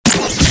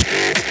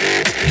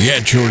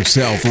Get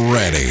yourself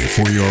ready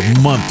for your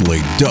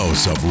monthly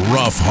dose of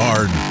rough,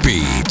 hard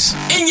beats.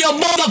 In your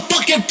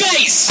motherfucking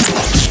face!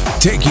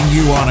 Taking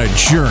you on a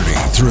journey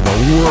through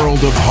the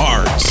world of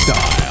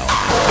hardstyle.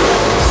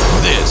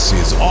 This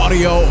is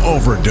Audio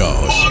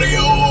Overdose.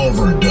 Audio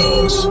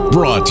Overdose.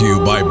 Brought to you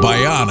by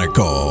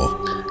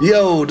Bionicle.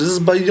 Yo, this is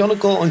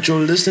Bionicle and you're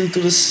listening to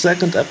the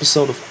second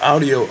episode of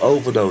Audio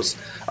Overdose.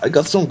 I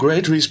got some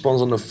great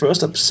response on the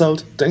first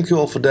episode, thank you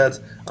all for that.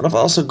 And I've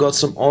also got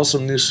some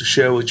awesome news to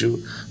share with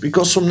you,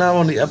 because from now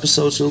on the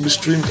episodes will be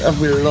streamed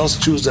every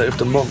last Tuesday of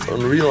the month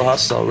on Real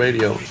Hardstyle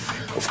Radio.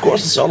 Of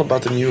course it's all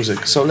about the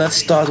music, so let's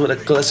start with a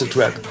classic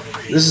track.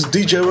 This is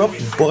DJ Rob,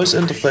 Voice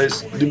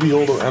Interface, The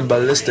Beholder and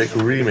Ballistic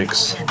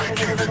Remix.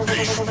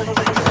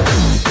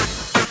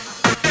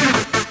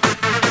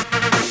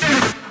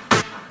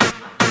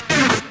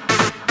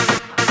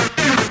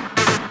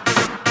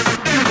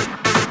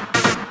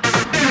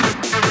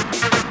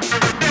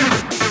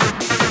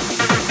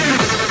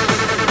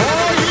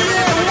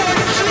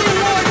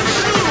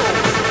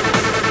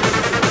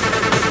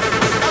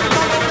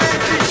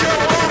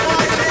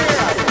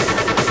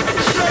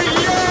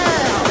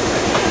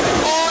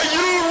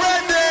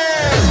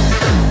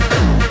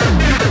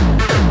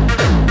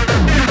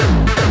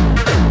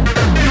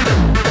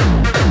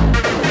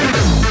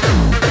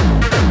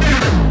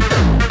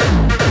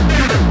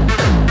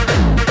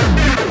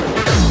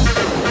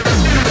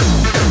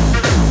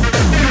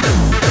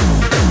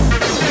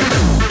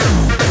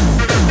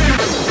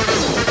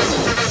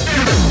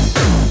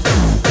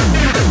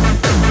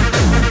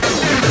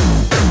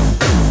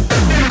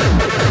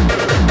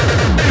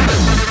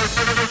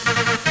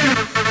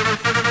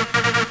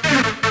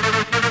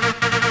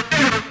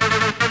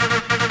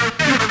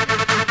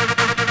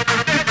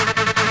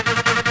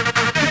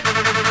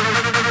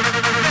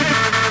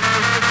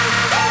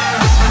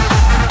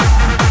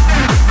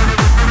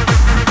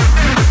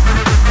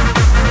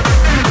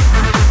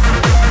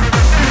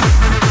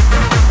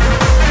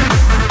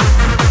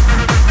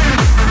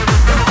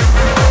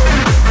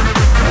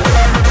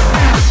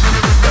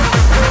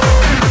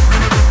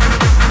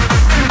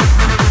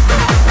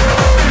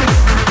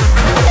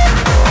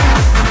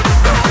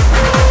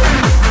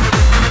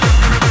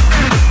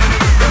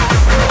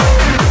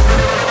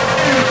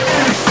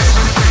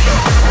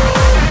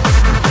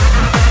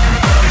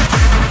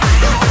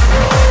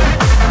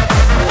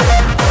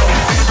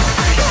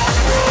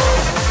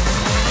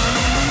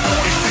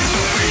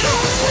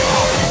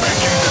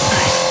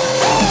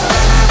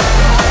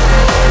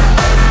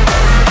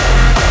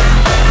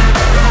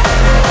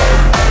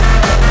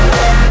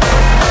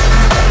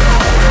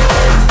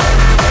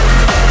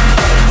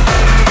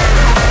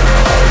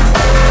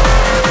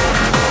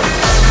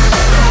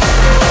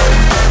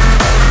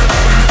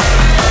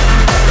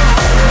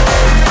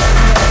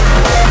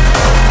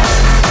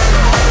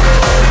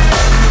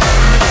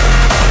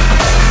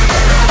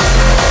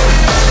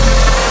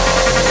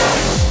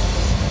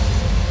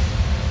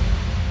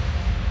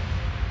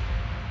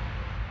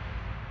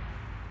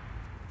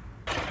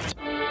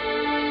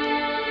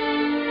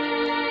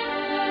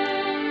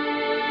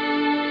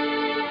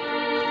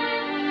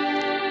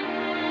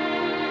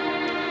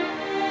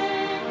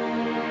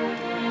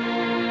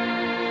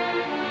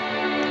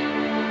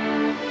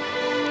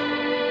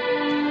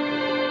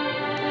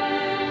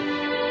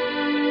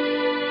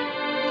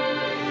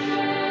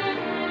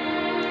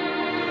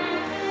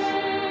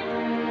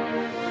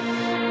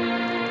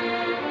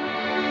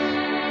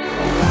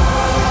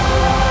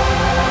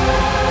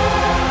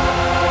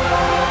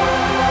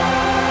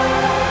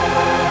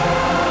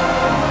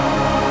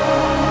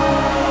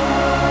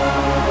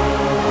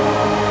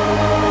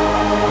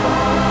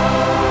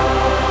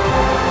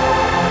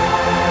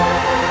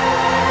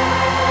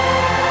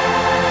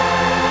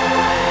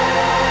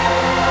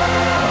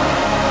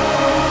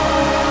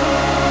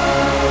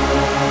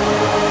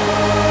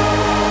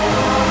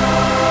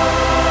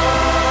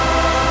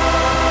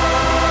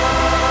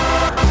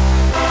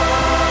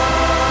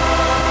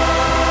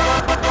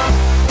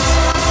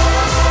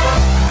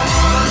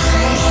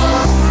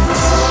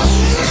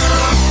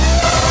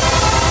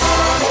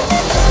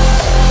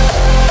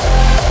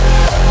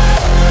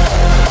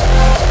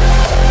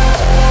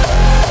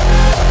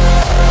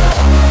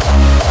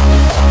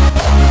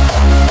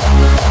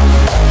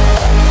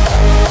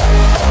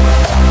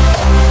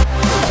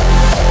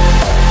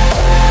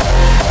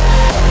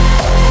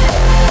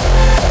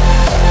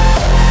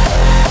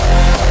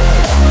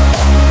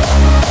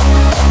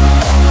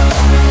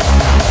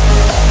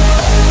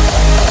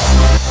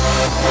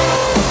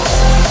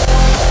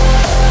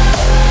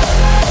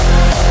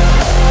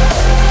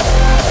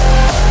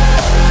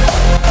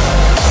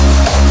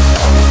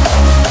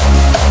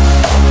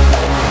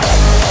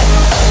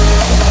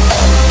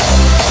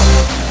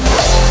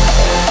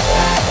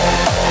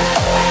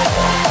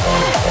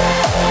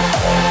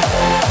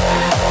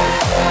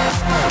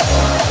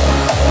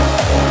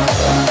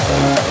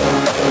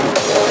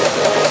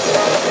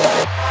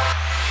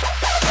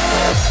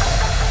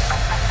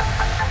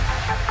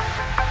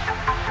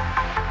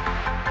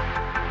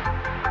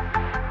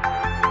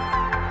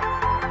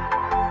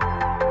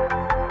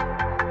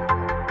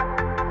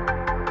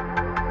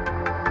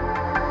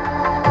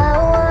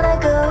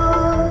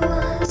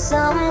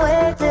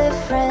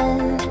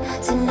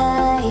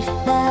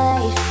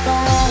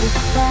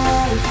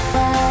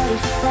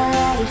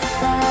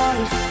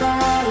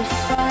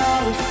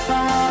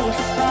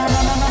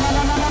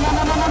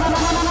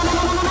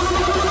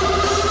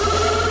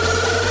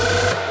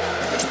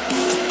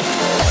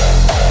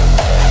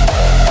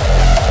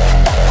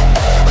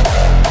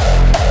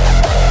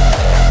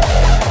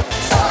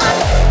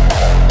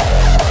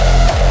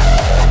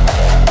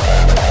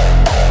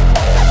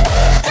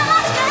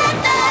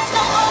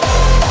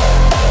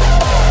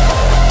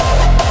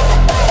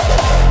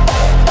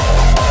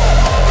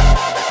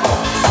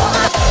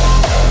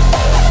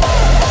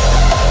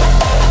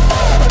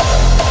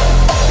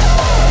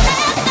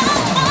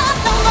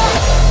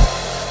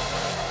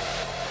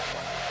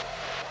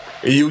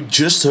 You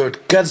just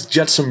heard Cats,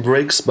 Jets and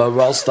Breaks by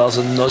Wild Stars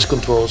and Noise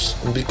Controls,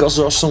 and because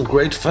there are some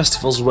great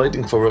festivals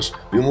waiting for us,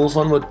 we move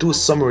on with two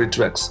summary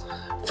tracks.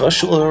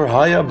 First you'll hear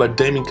Higher by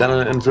Damien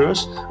Cannon and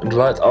Verse, and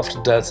right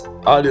after that,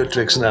 Audio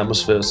Tricks and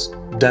Atmospheres,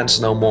 Dance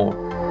No More.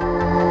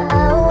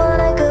 I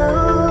wanna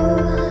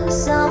go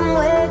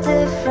somewhere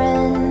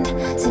different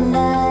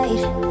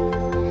tonight.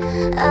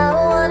 I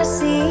wanna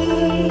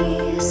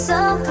see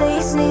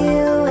someplace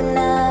new and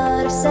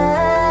out of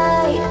sight.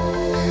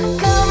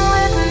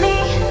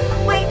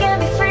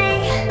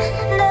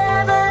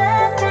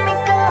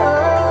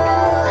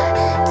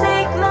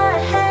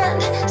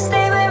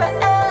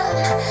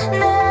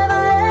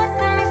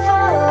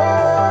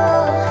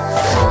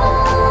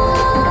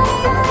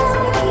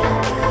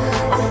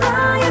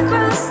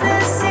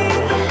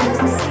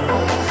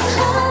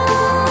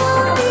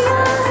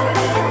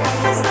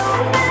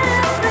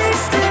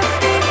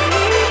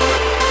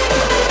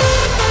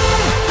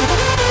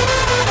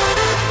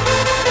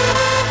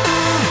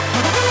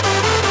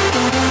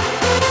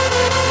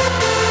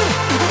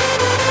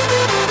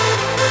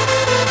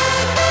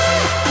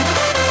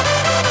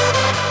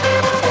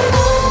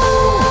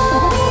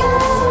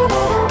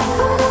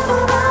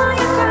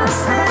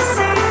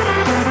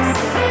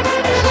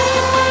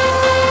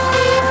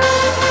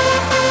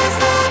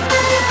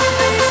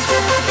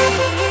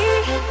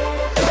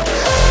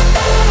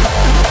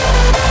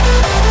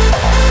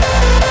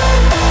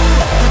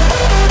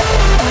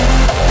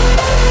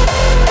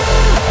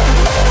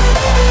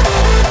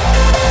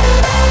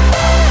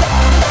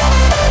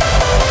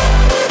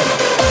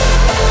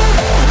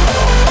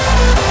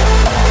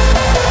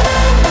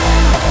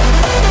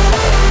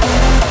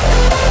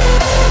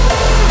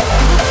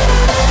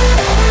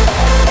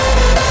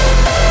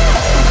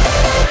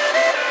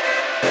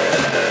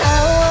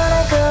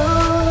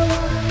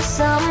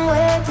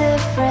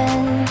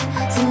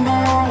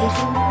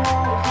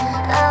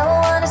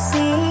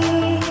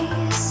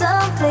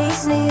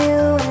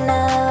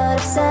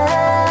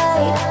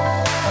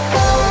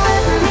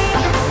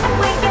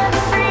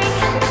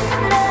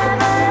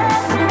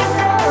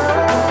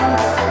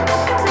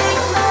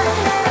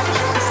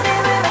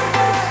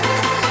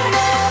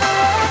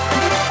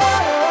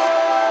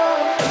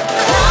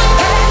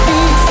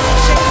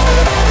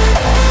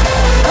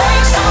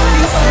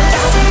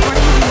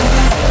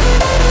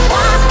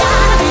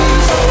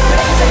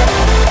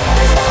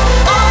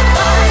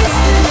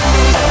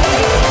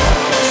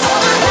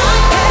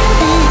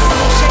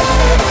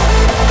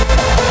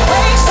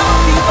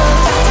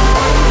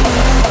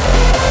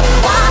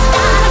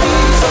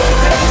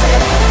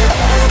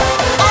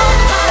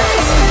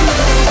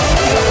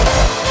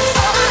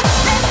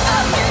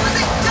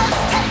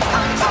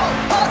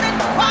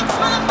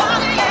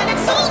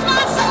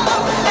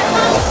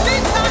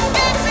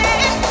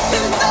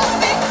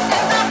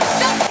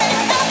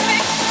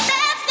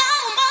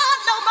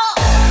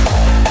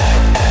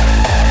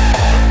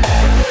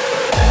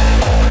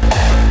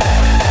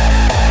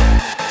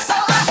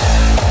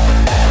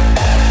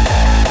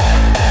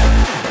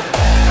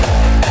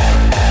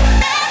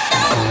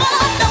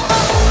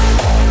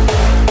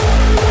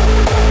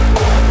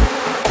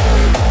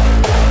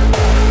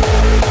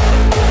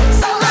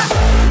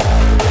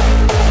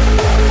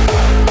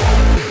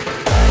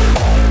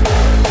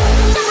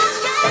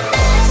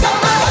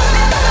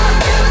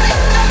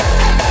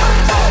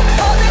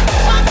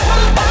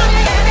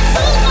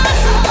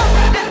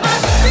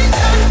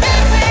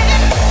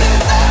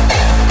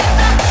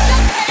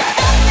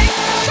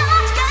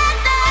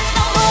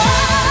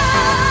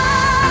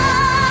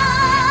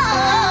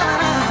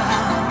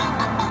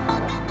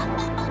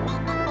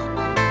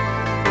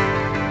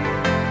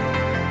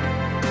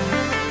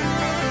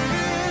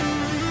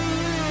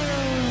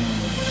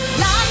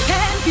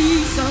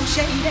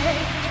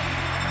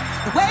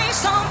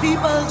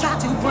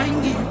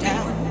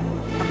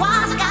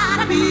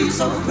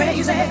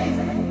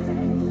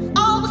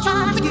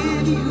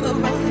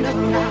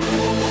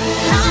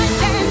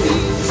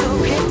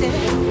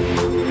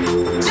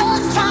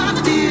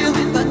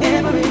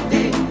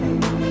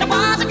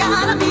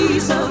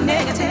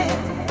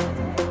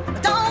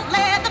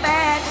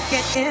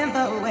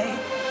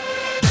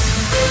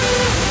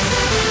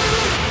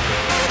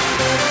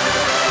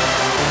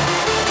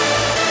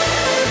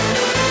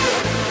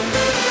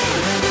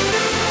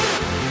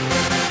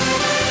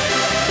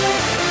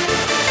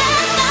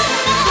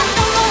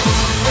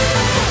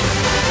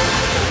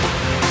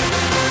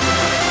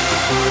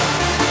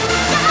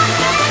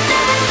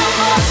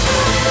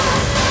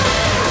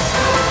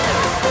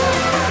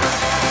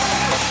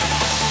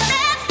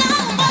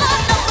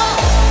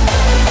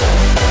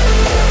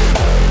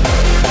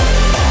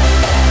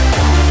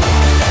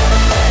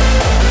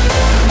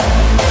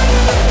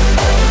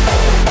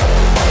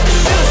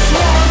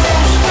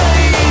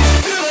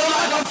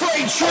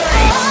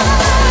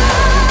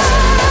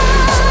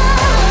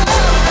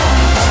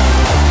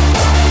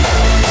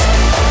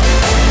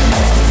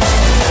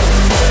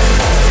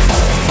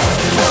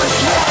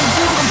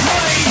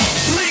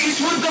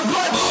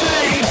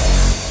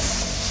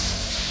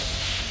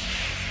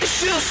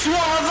 Just one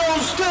of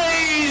those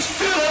days,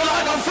 feeling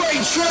like a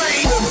freight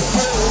train.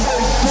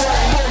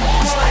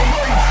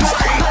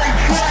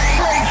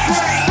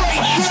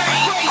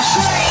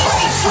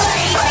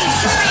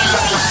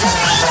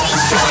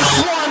 First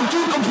one to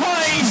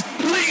complain,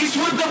 leaves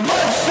with the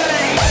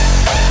bloodstain.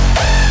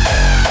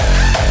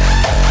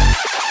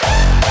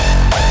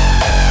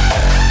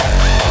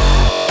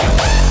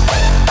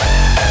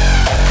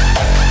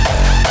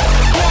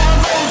 One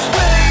of those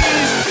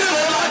days,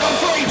 feeling like a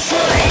freight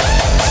train.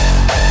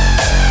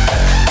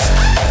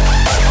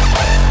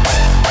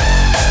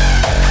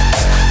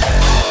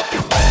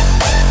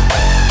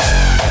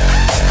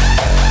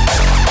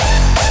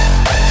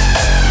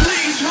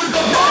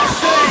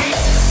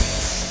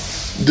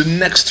 The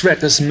next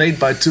track is made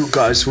by two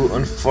guys who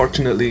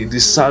unfortunately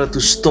decided to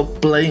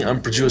stop playing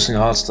and producing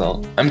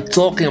hardstyle. I'm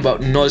talking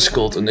about Noise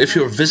Cult, and if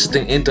you're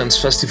visiting Intense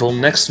Festival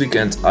next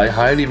weekend, I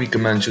highly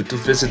recommend you to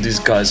visit these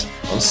guys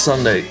on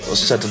Sunday or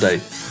Saturday,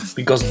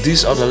 because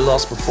these are the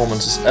last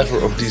performances ever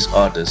of these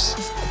artists.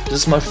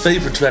 This is my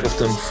favorite track of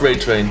them,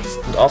 Freight Train,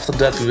 and after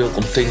that we will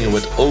continue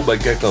with O by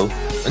Gecko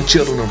and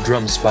Children of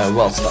Drums by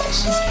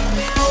Wildstars.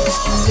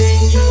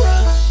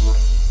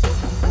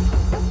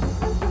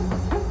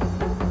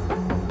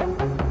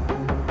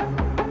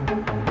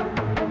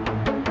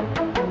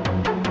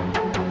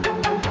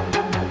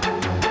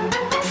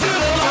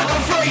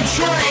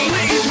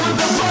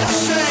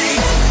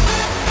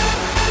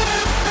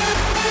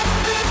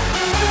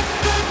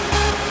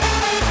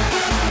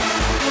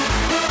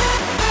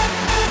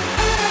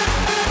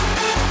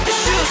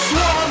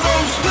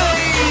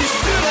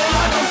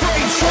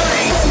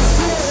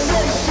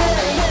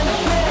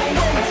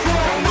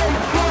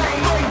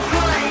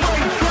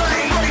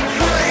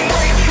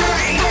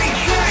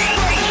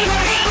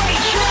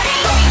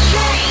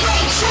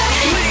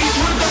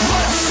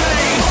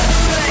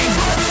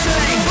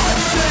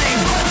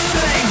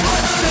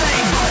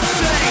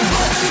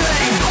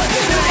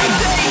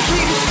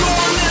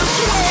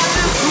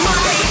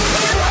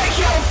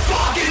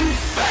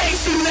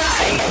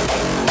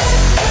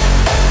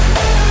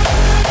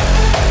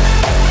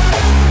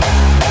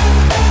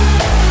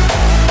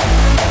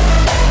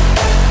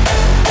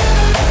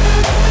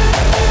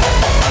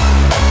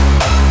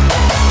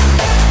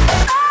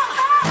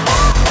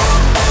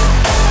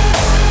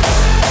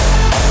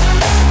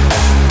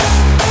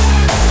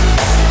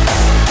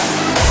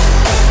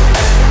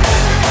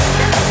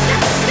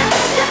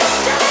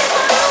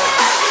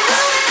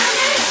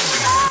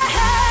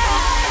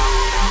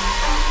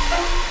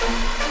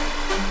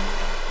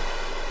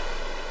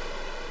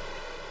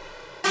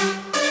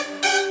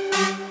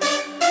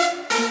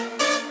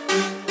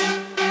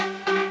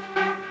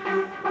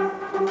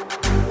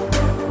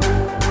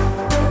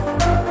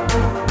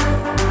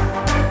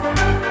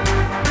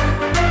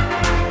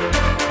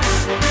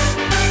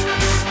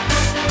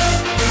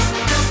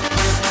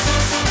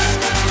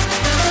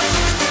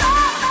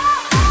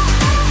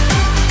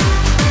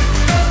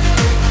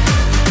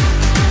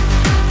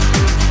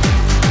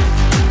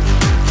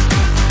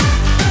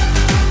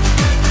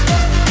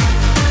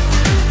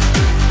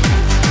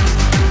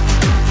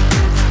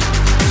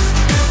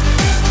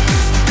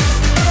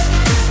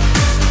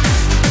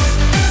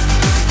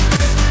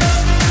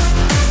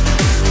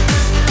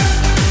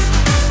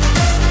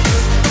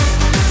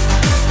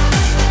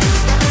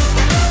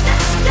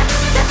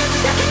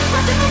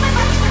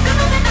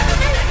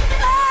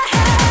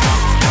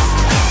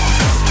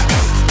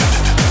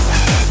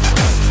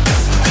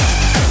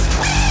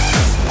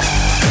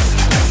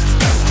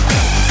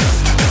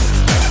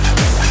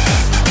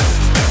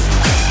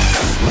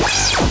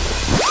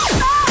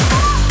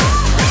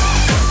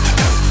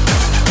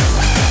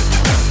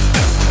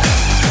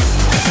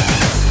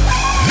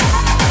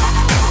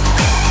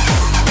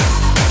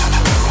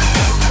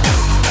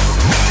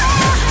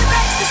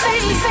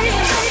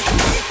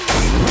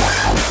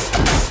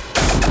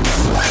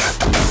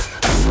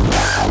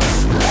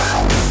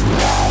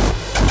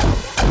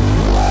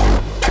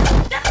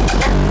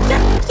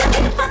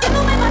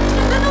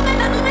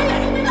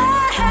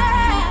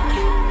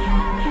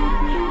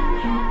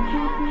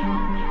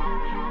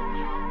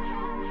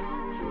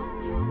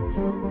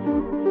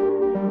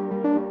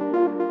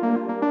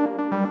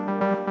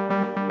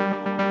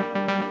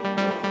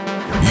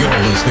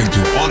 listening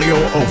to Audio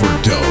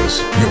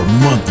Overdose, your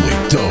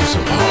monthly dose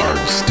of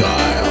hard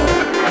style.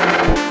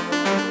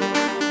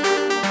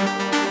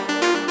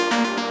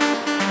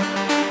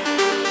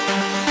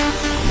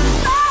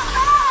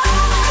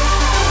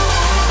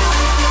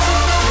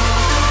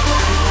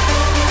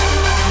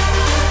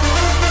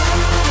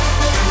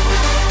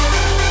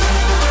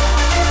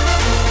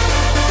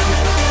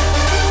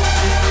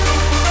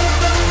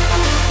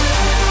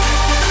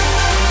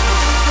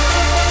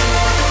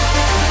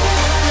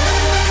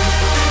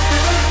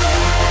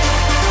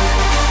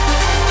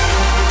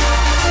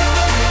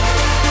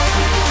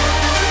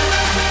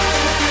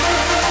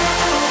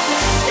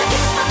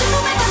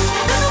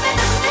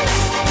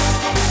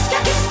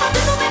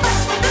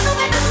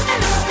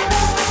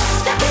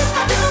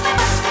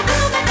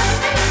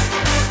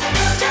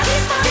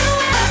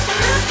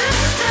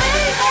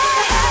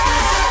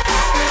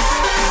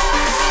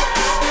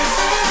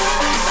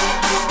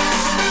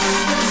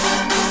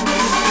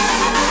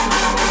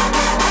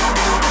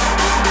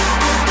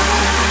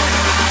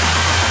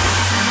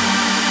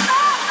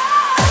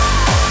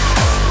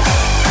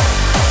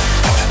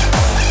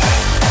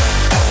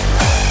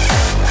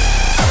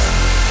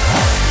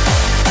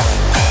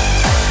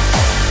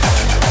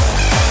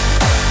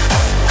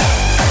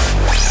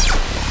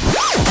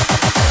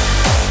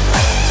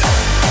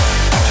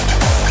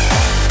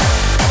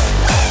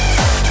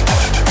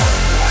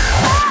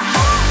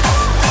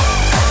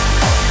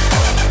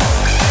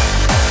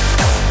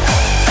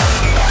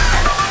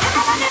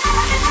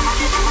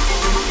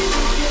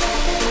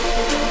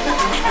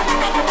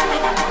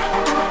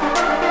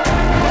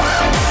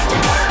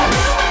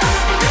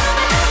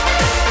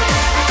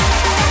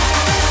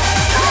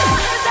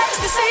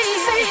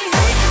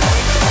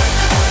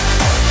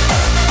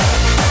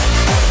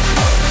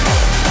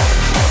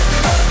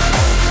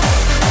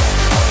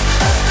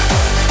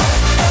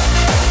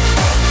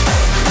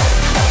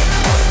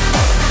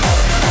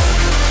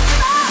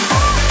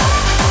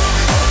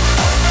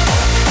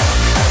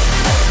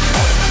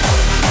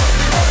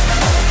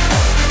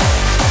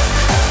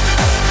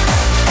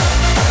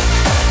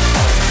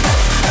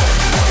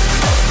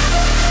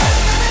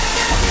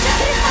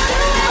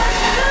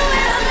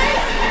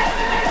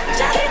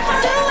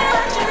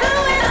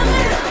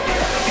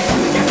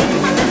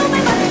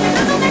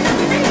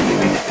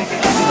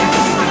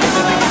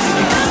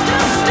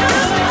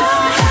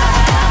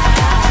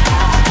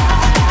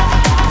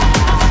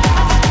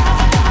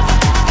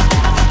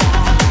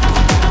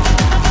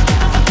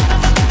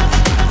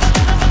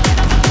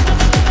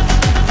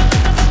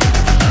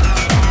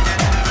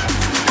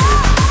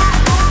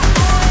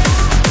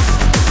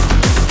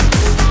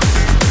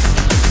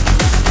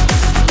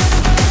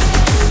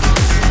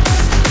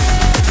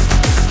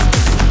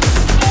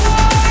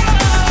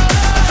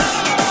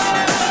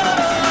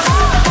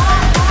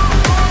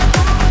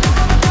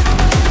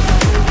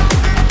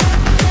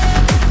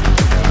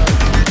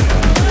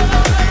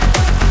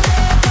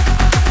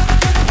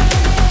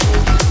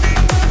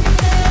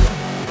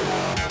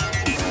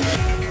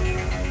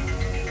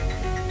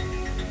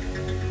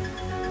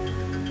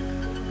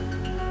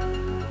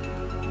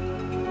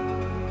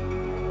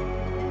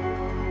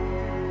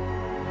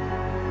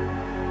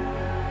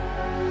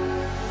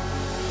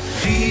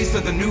 These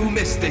are the new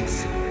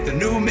mystics, the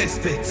new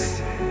misfits.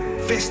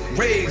 Fist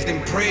raised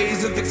in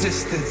praise of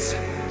existence.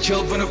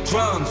 Children of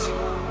drums,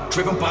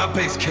 driven by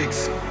bass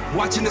kicks.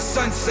 Watching the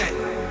sunset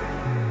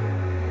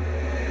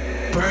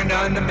burn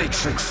down the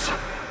matrix.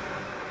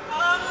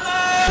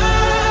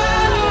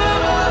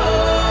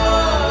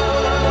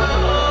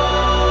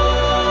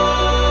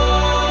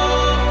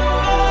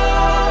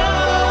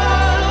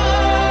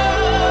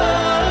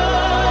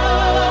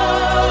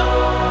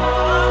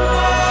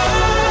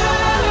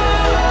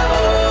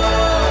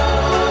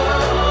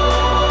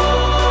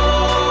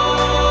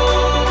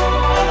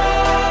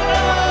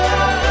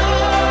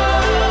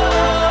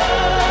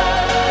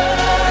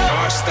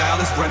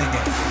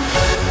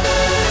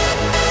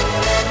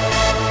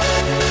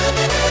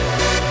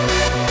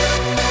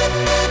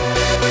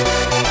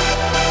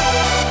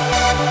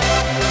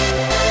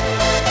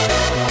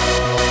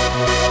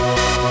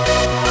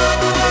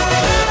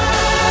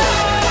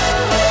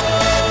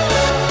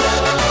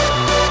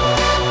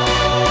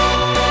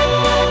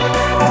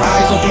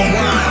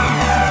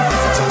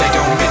 So they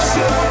don't miss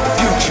it. The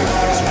future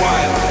is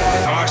wild,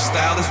 and our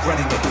style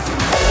is running it.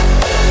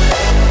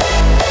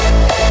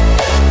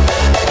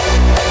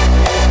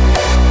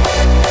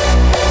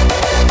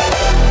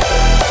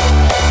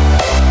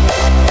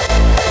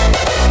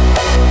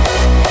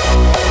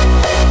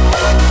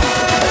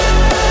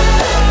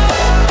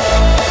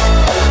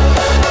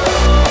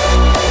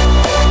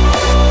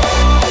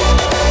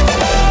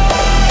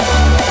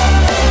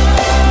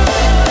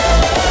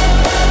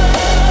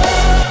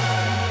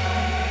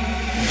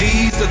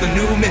 The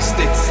new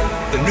mystics,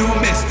 the new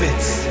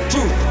misfits.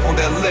 Truth on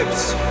their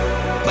lips,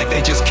 like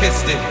they just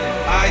kissed it.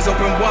 Eyes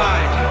open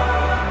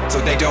wide, so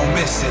they don't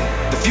miss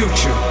it. The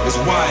future is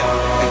wild,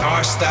 and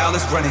our style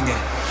is running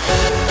it.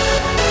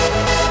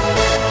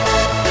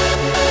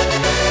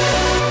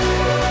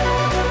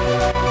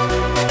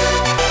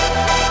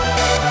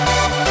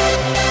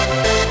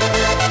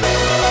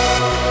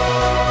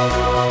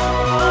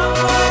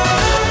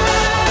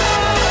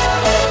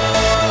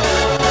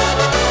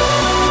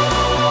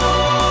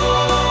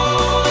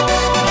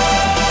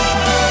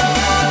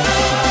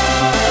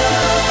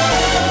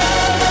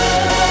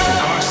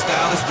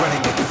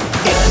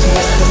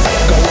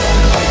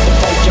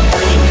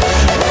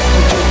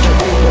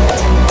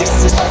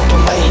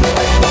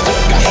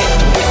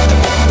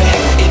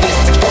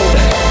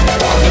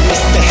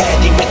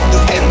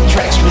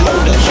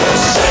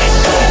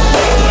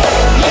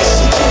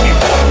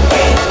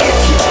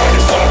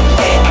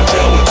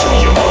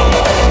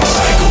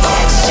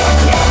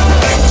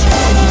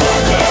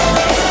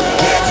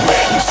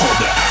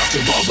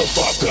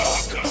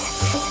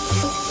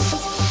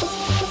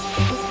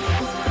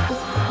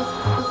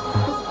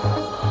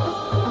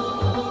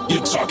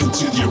 You're talking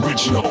to the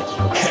original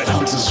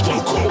Headhunters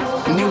vocal.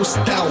 New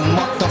style,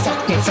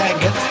 motherfucking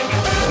faggot.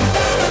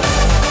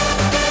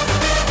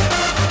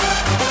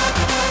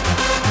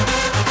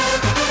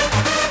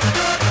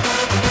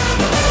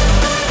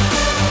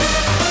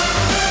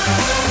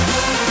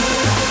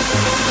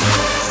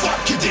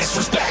 Fuck your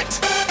disrespect.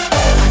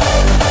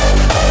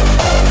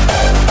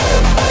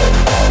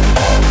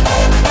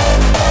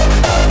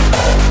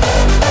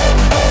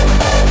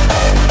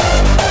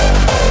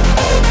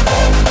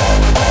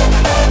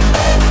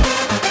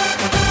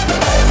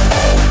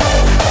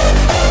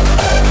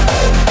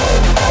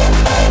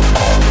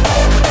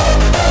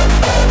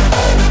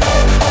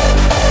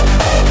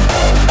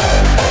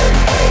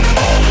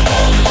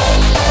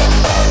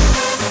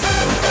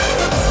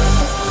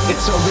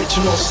 It's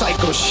original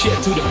psycho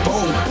shit to the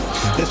bone.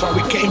 That's what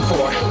we came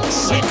for.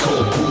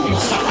 Psycho boom.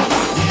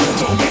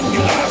 Don't make me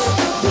laugh.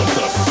 What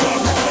the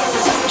fuck?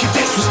 Fuck your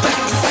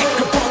disrespect.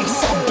 Psycho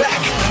punks are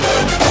back.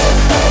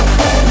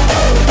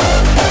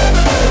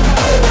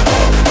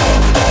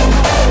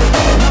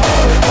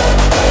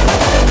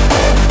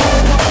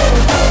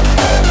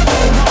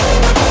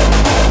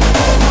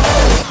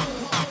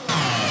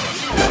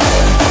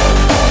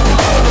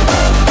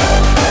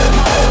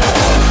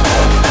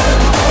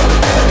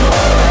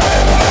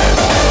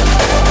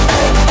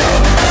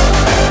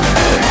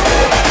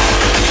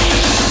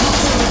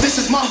 This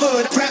is my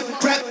hood.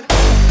 Rap, rap.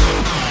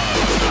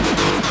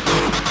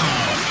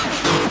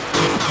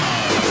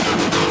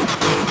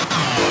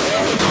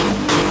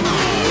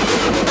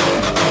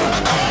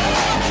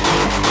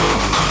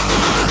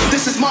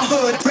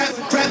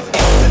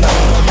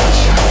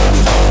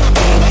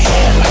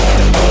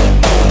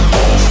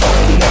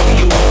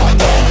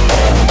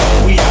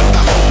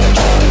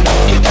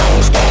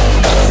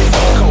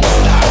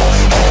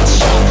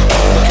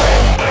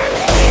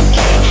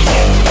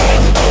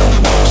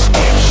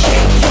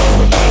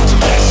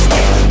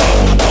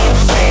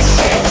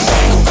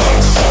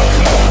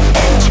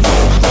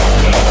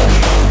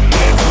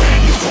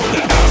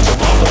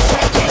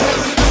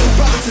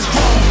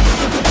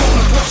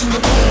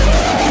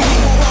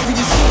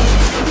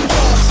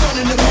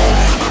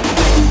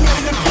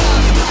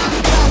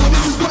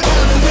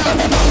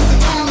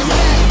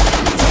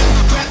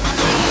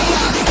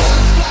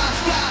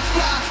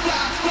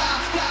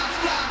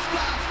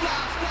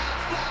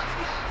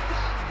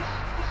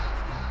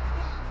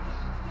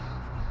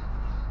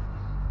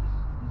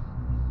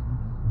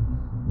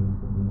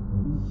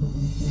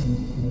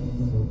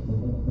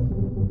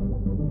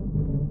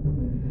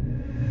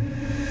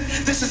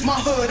 This is my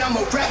hood, I'm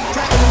a rap.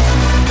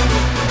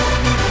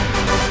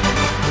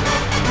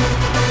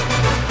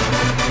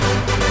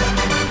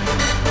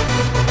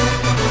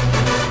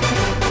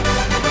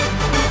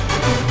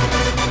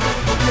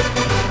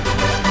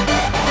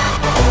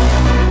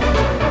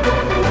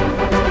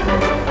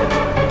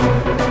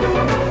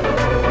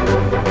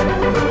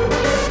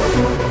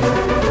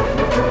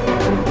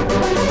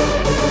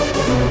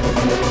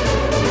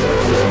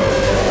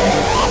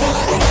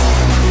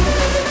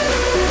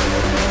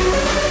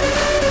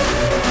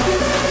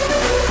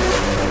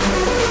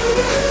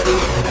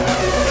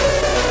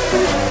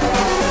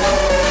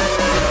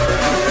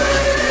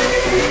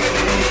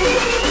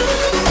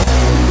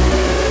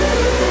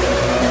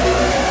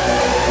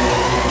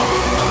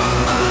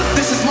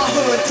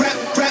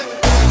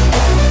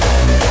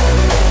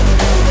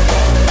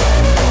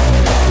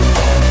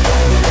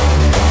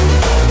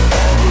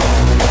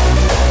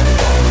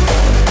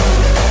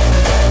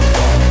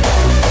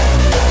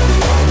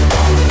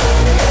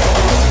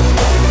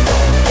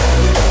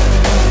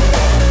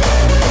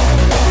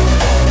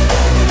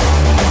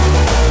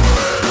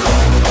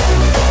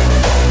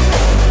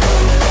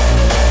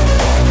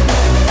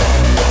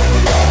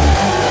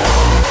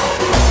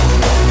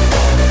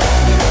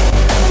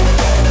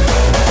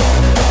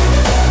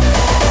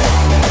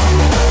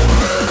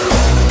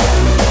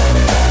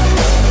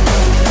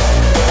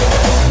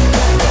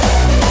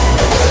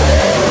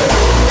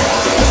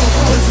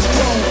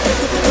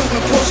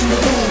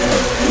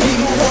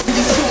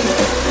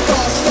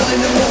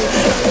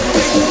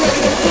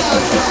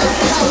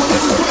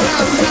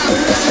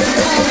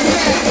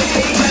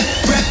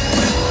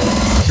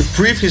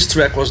 The previous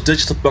track was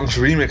Digital Punk's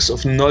remix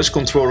of Noise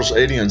Controller's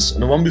Aliens,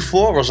 and the one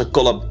before was a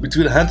collab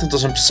between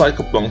Headhunters and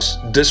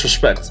Psychopunks,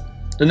 Disrespect.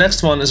 The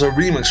next one is a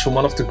remix from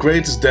one of the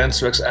greatest dance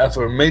tracks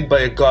ever, made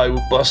by a guy who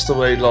passed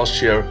away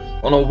last year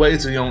on a way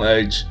too young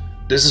age.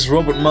 This is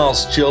Robert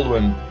Miles'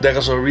 Children, there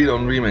is a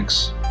read-on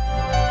remix.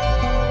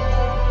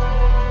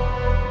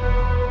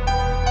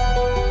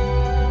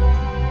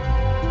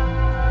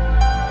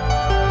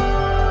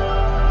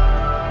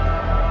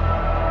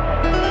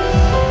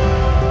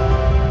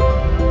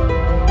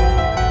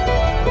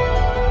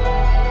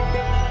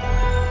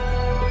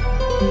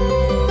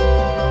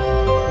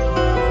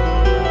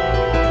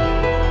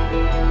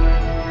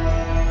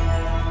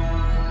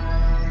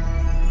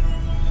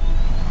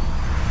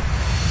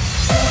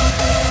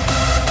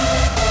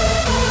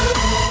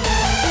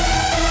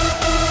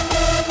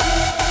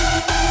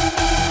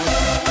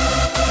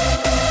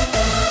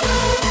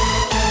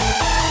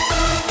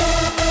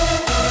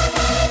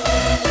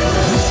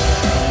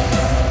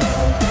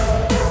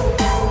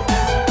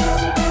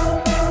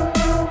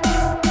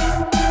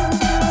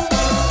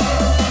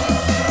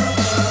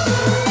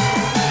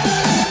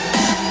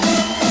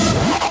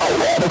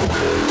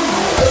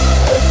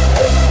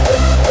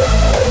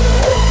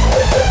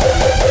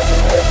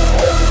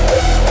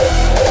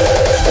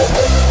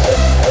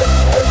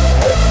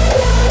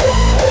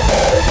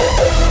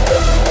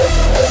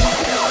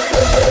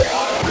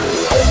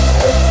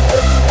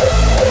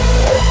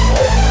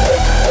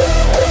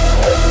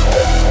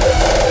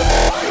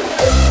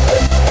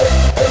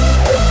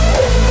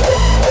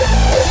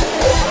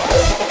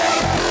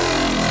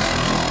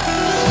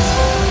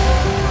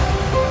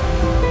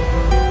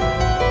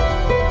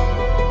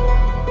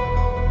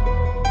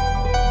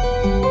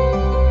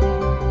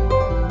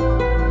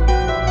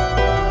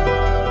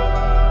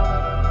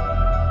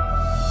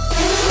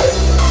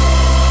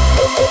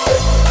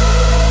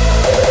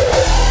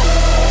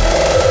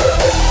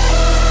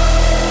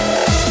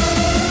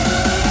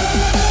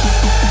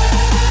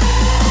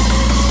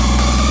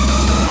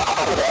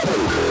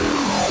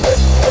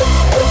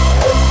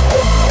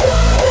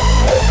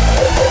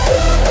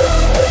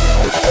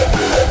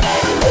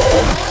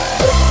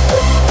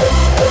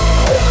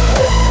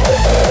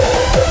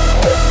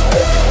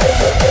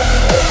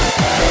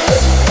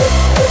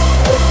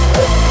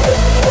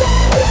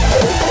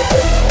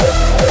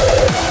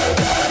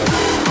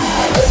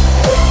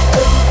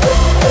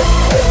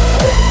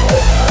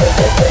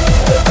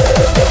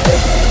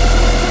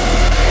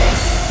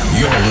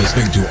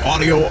 Listening to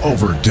Audio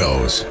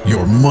Overdose,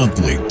 your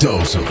monthly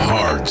dose of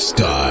hard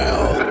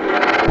style.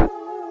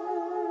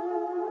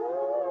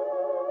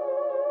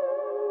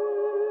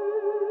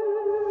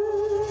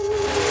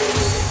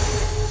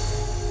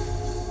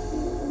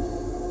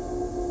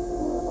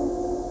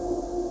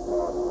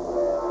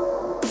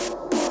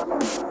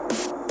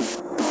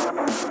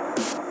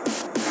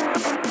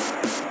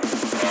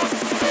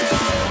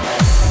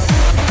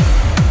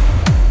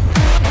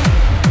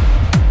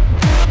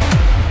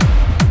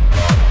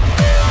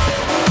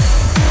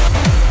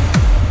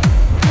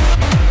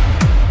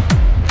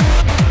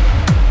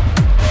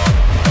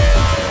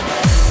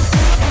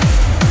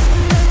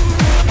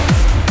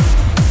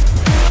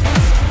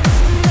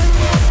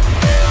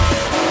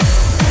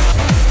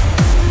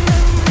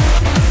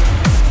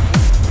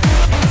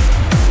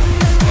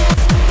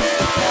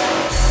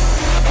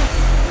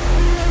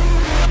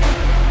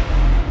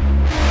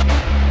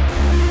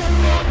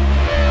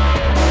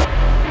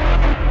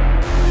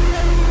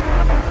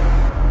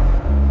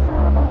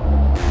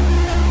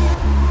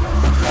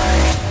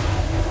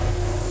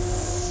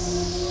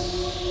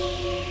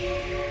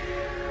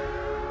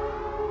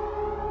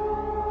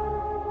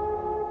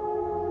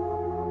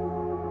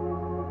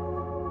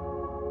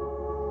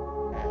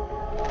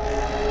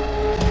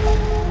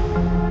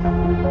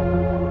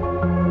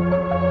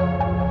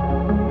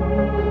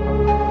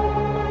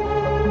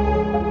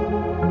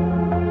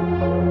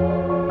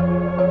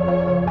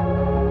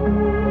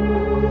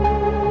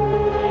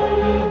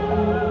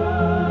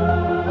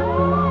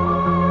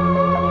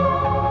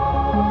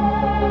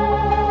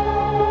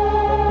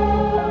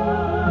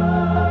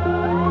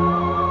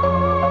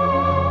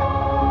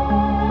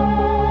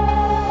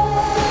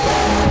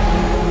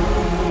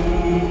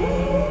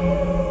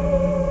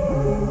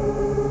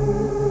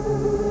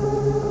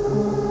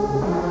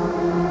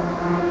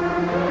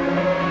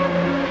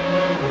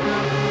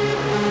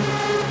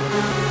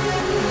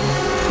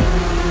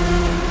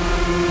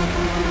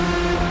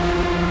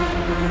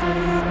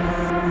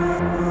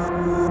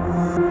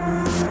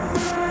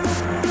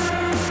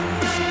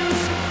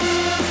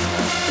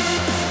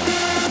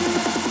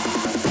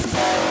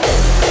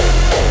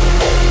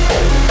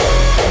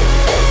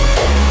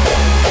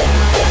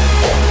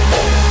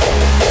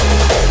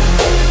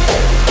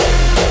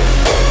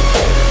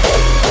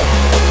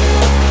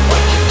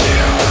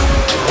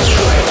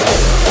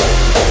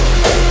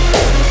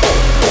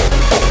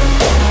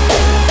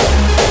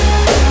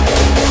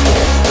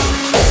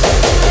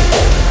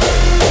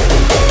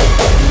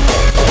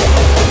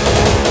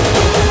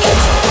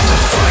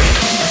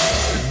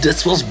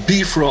 This was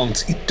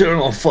B-Front,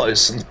 Eternal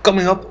Voice, and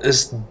coming up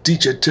is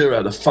DJ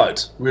Tira The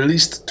Fight,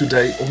 released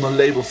today on the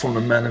label from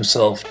the man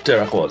himself,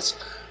 Terraquats.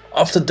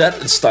 After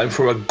that, it's time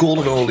for a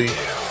golden oldie,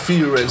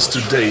 Fear Reigns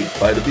Today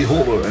by The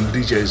Beholder and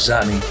DJ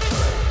Zani.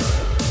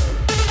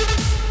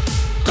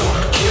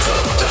 Don't give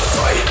up the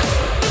fight.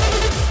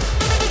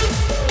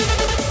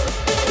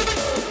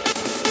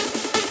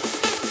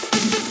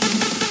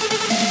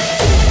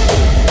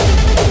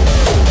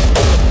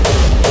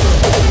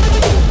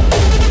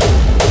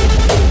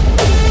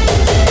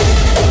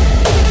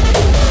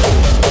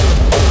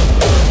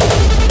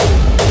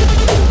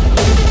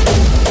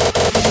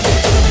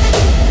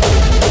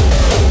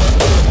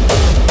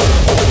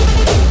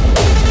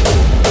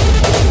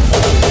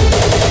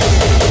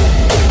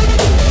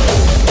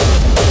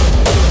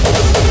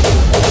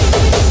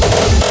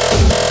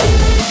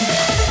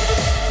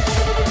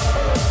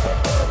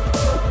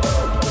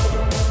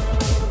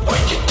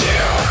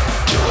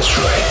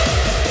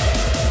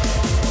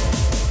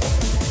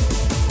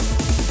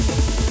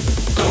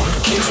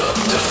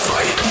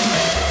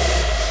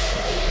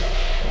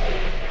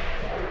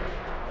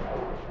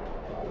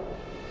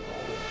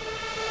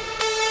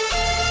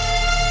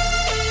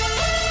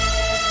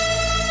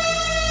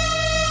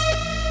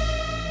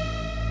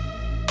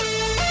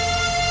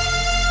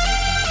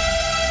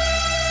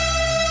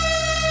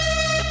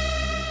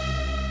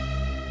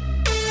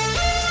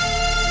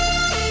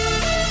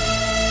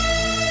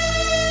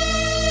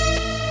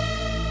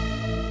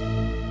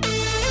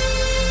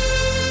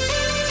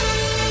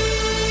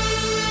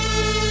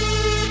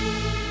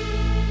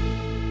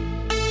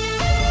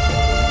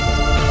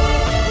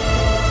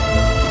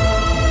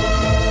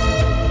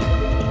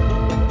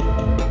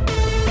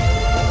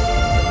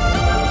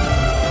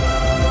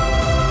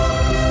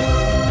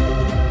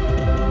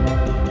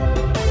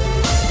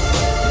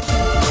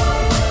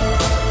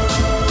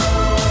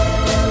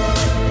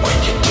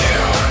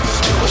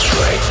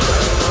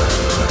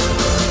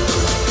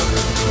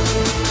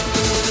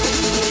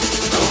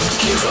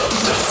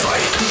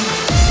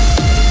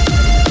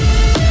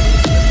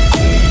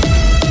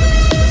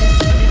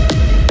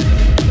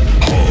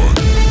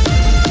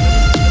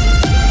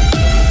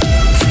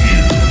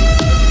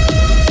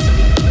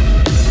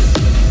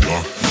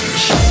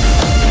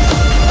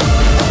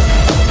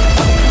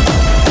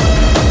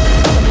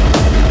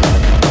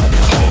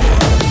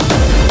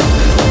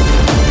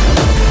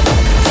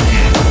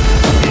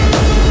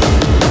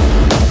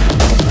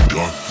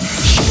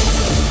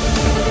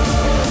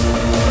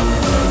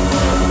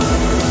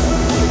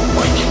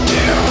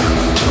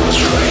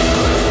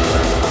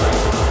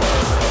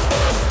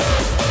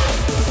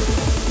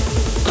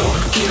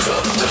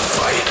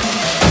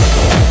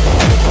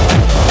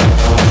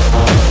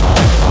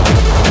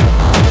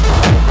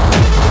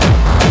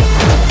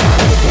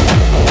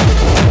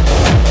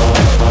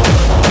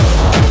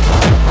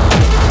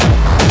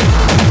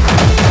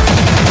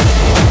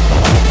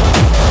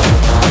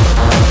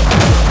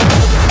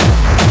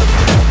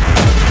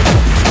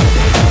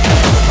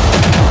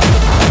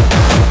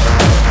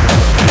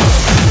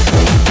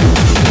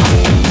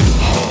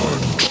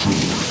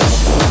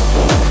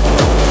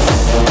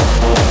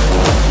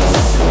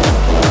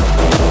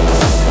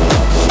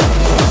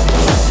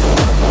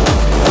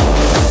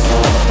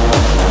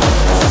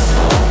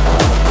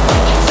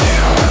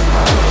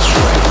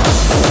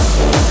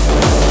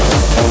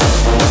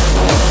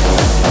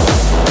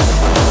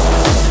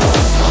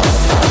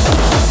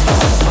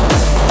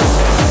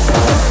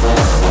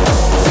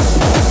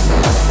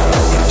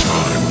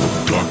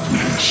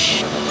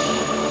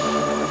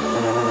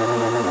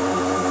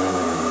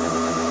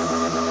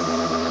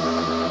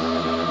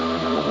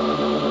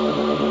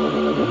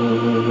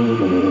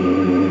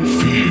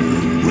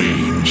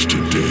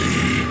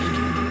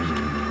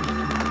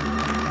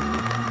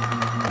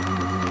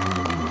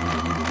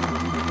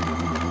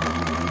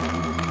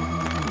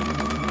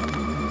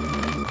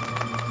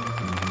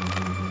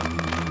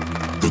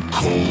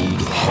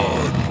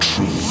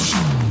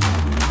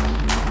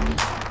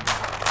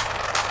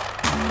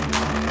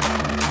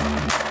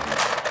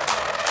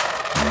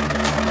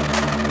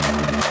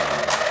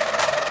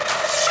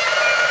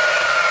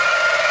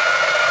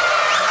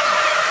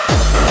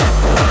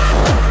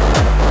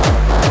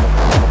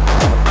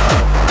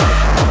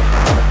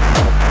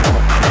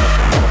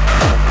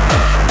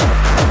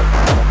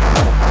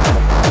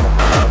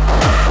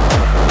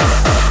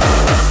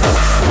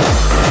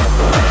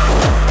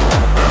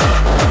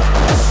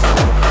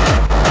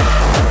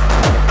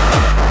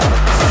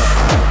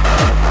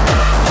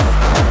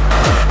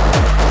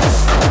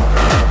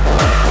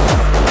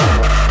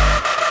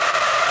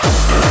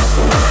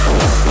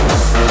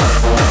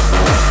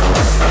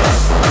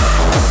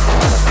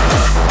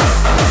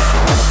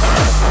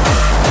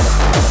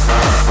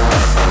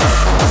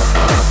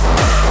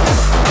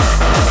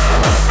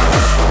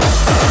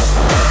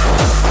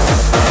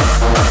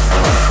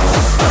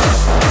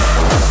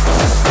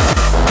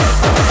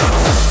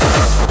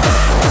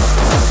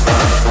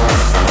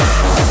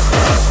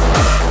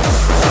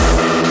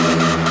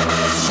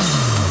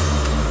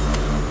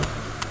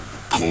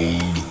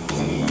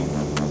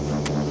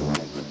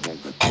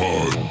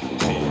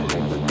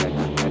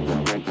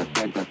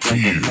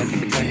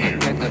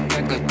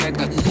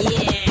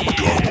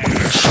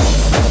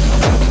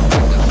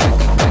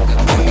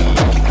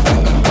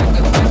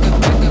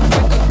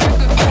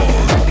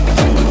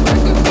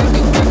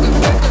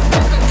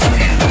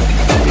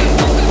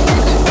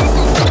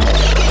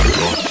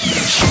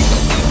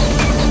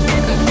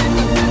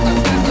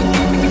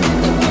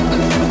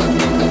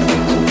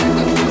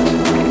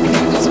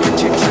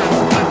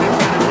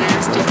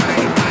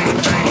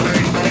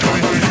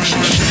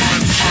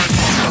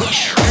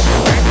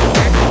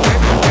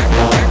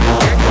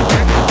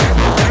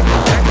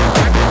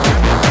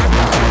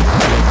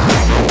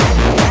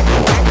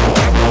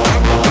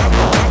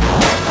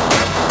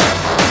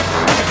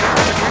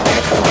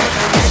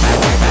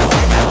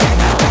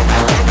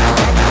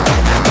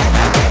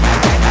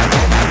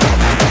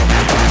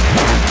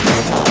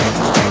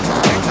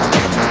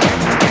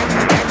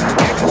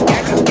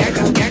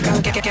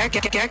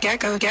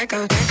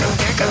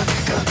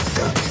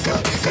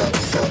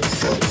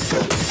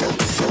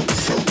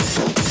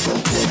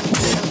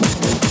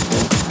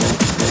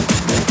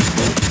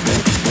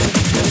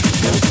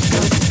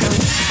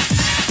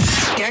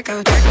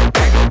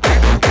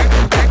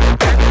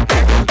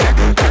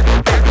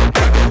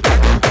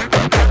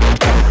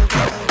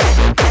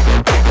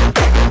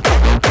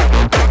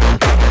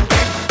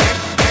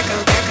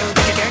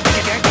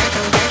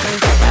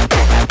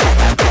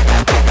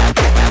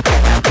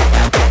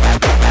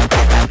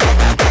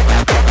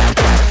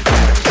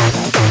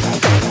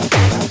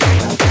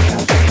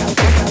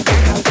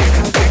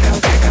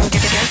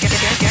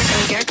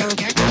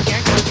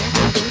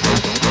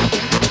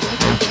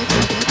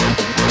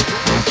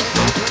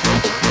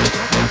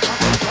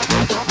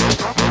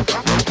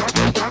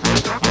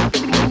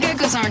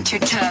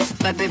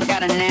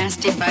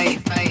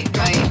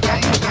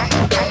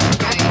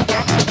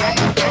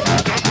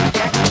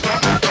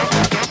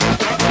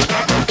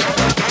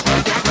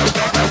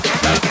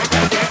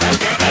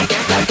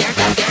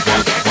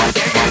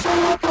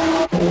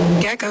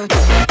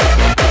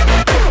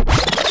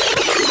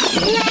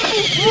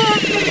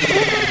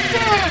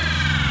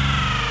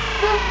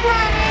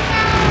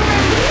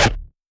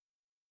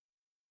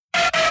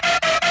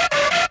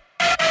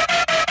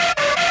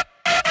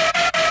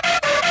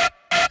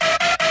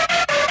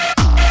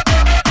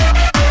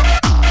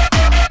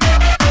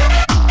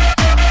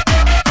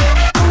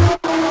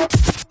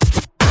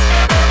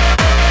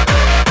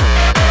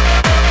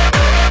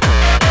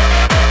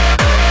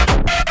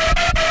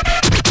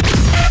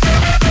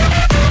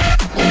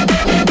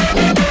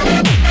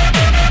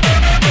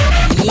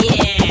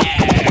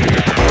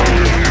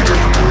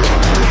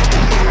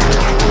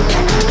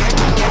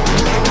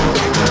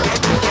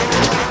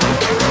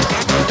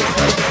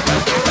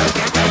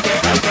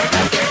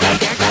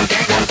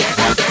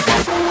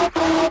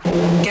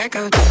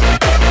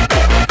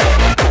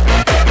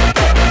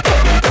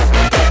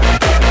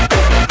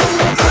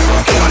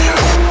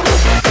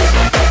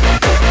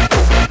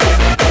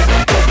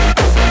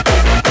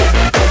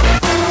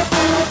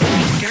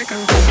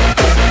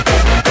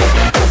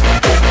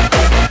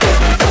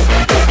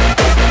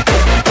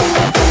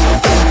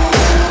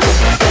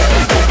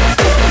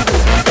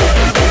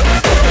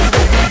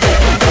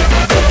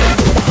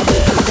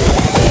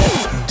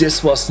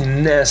 This was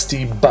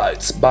Nasty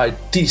Bites by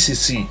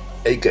TCC,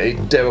 aka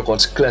Terror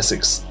Gods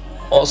Classics.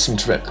 Awesome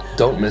track,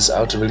 don't miss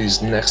out to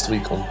release next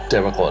week on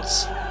Terror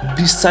Gods.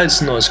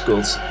 Besides Noise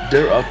Cult,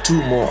 there are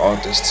two more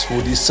artists who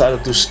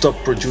decided to stop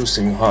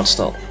producing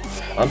hardstyle.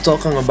 I'm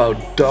talking about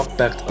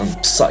Dogpact and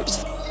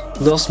Psyched.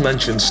 Last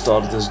mentioned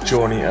started his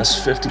journey as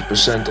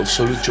 50% of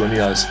Solution in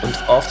the Ice, and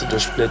after their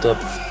split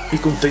up, he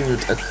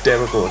continued at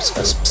Terror Gods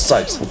as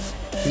Psyched.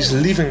 He's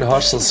leaving the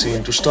hardstyle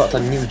scene to start a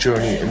new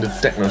journey in the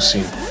techno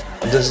scene,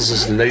 and this is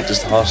his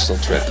latest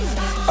hardstyle track,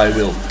 I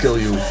Will Kill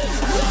You.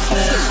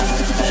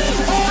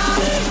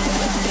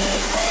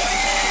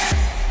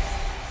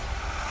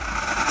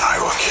 I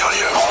will kill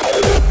you.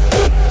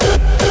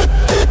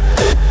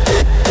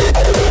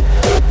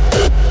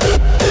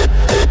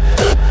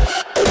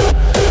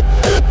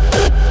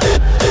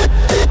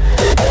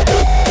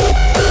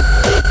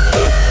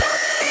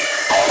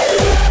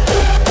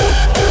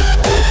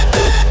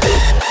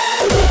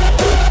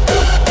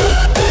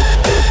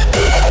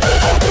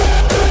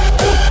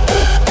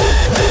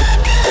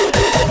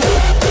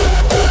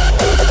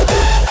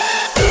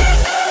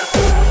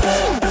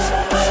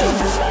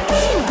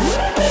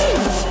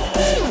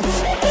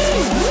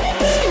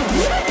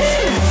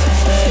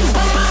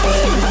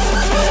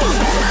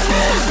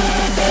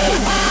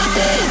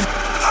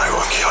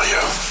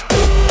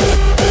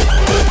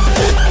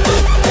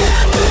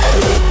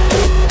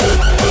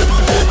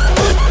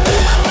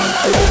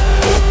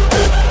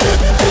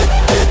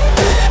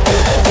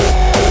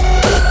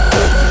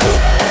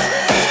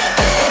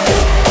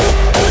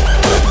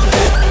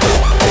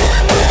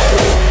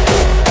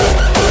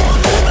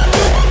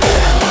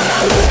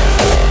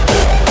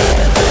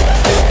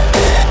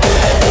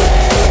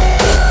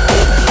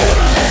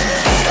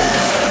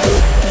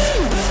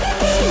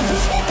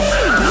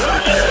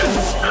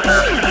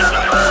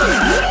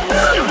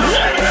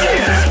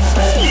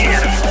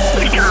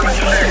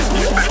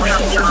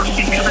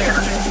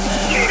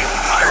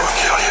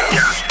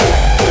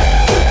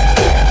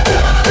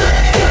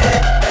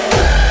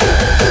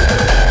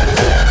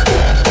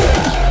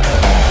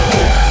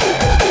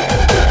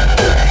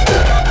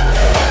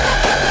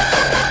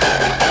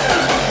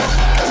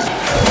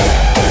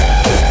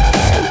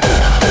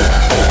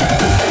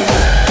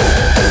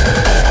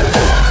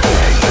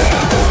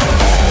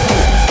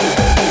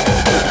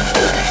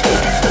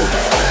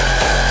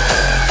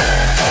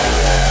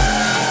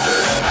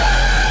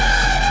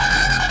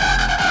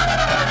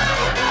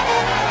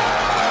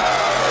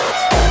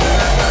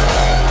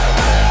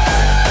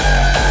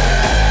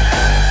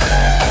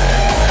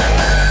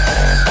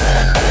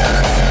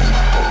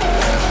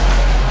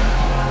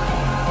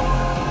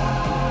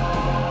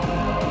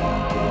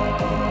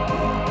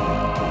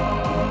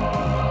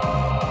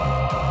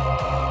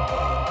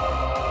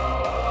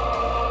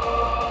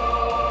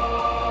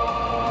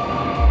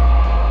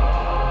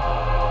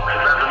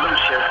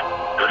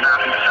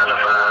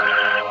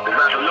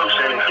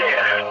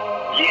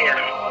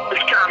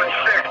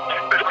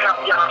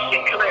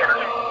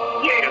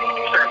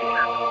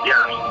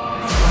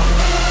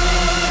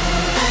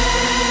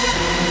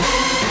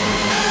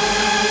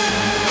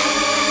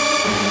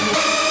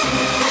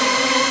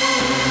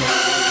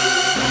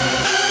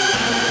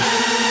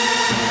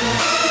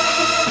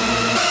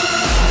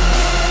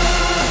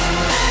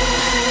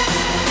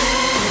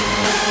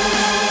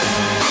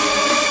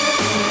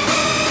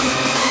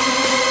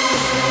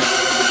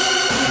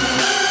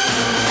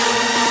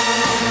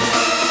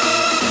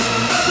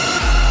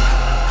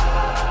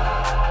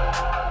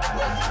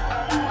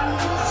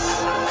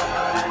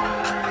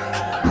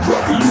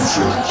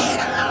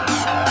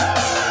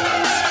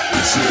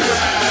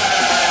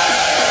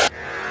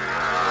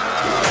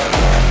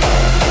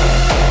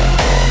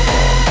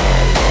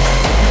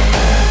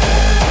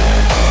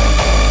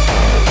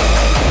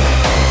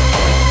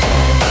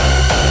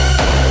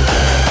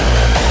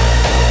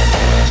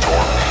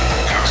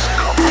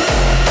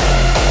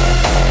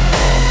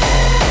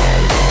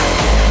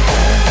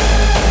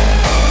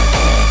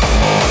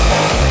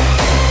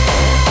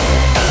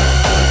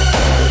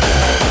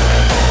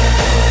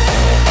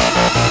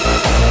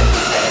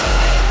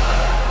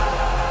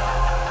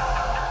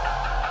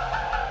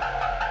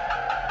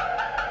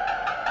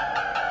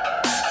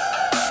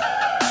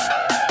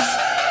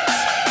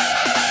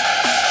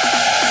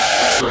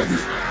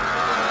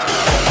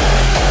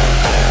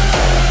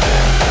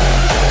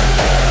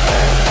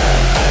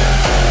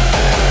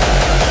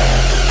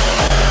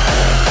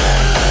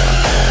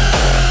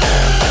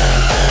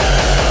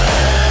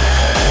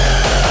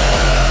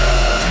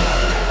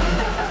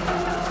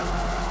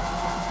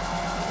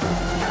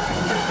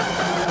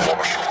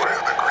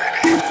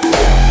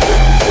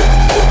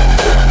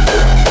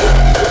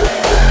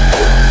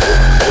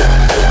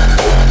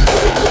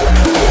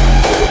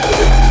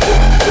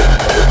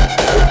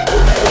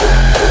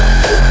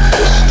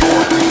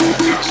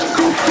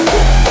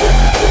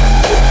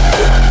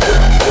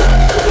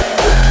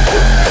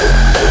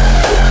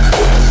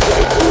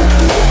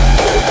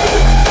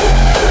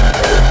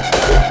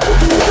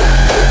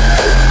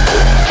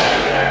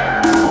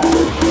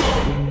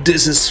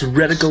 This is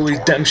Radical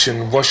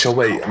Redemption, Wash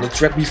Away, and the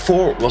track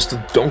before was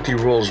the Donkey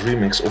Rolls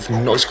remix of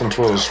Noise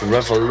Control's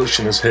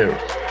Revolution is Here.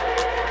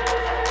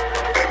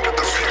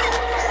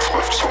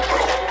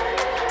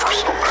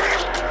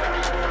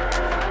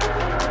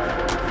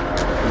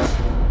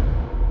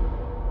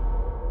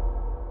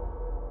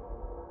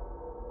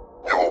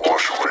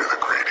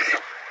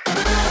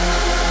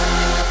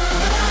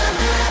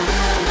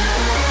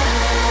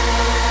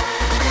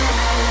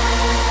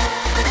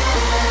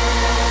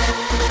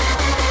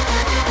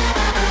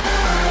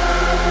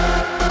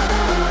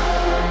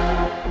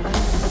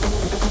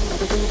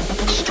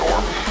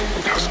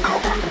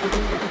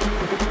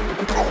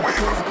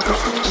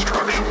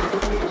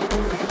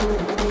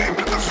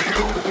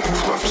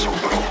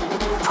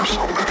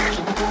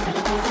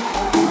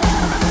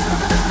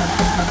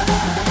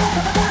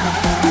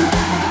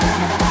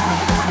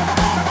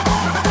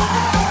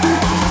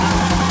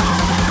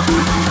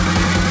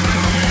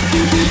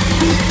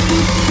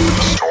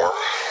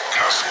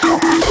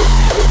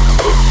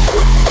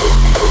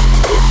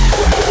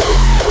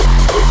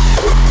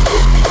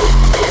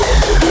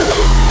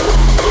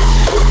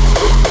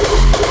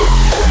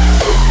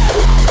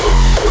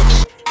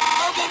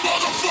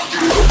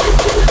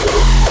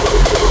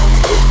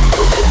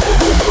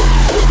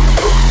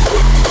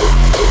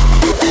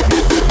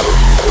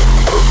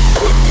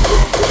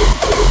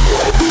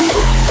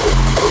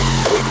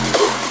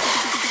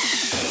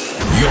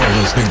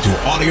 Listening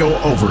to Audio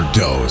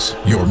Overdose,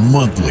 your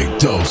monthly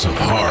dose of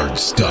hard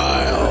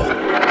style.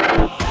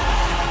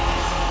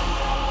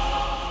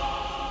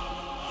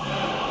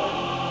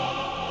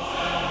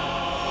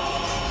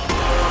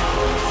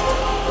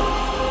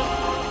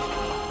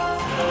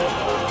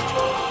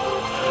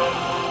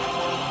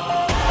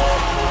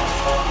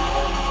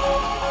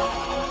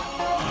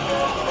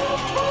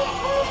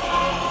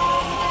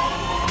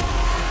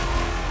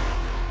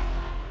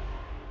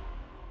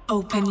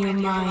 Open your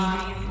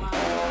mind.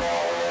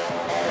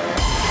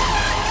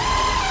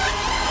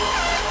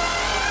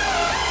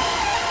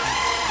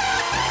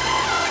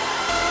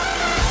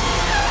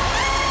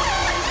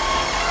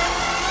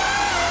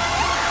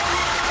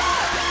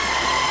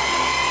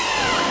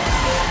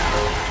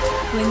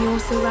 When you're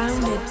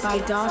surrounded by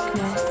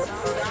darkness,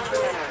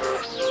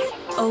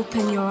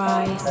 open your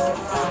eyes.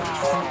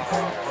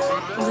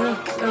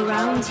 Look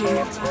around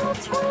you.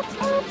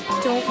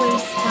 Don't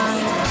waste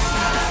time.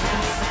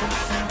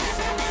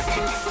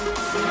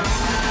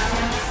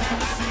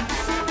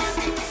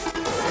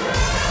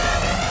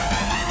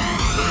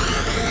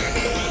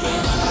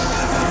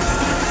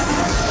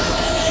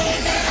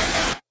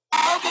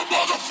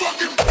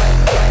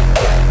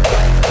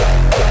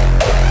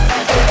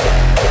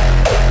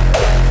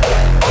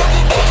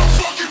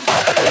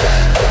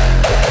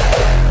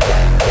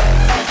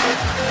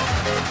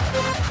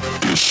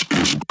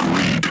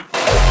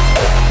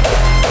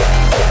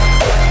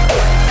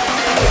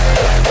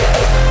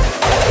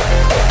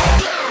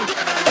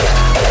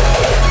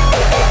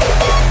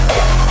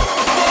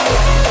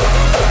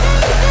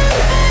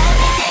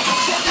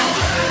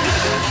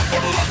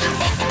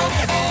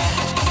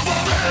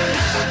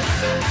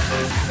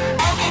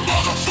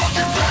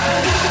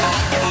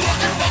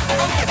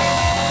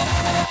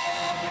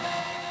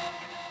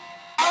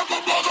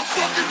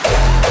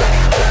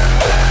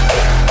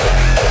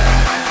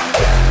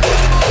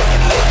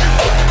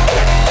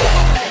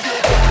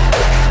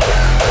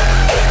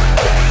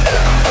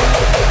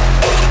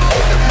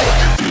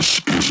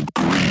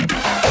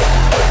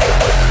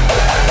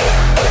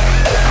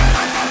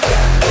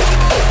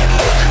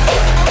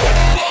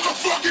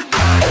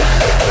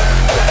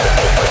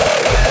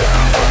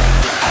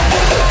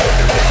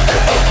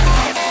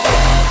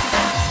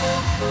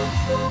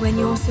 When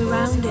you're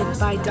surrounded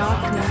by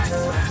darkness,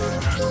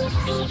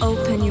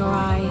 open your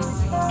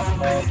eyes.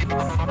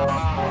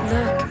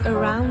 Look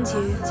around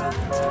you.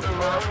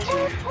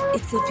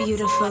 It's a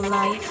beautiful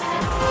life.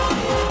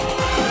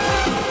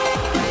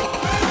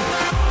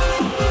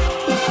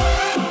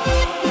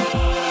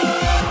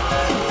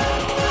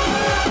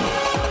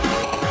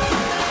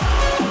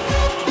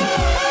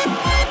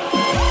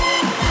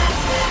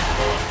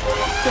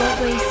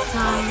 Don't waste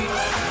time.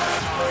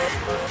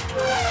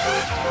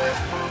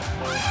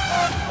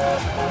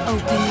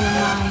 Open your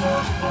mind.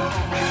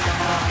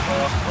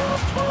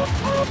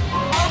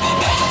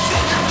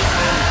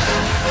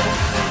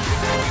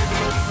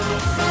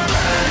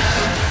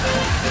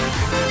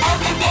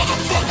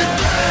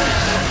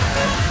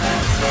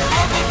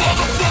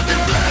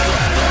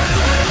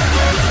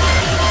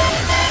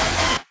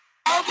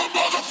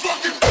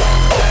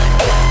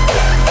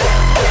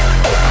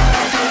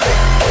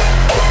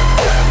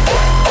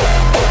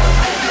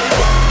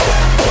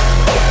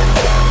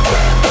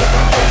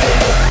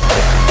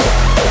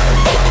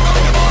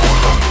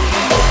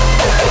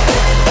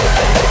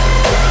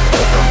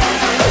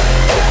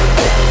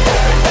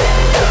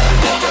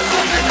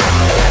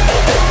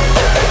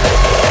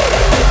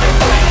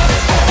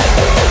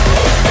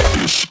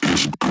 This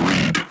is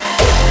greed.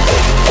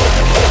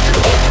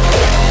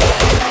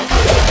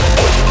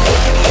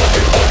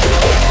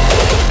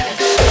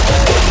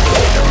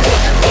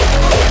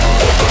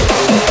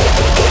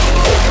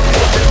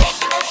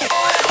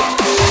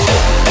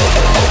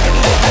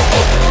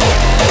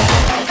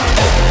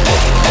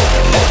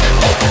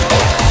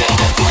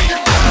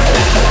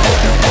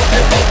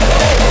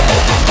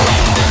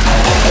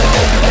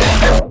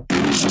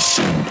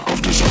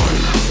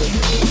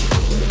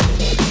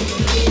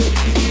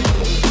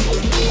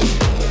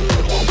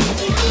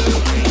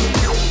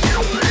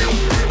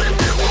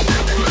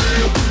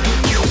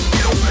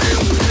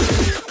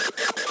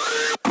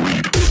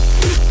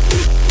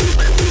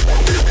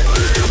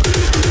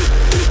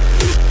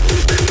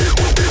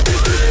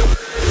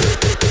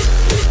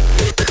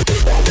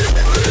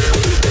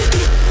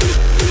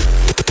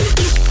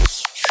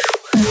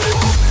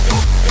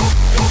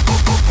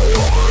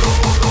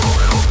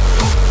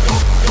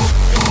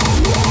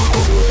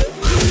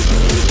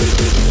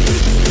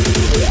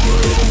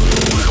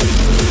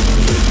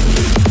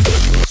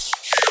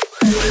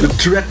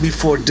 track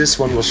before this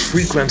one was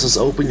Frequences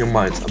Open Your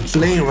Mind. I'm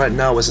playing right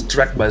now as a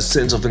track by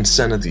Sins of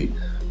Insanity.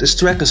 This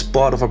track is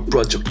part of a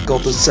project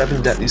called the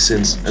 7 Deadly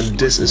Sins, and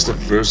this is the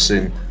first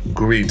sin,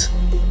 Greed.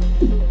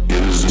 It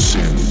is a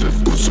sin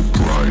that puts a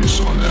price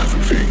on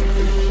everything.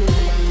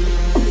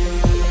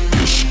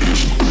 This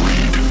is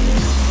greed.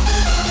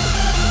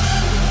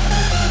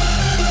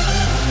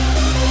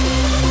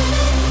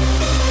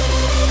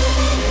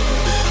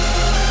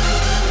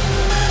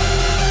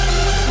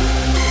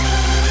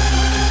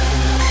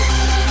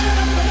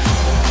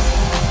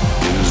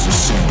 It is the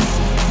sin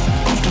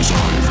of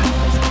desire.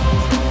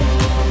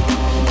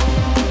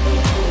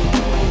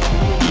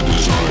 The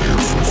desire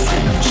for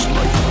things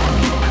like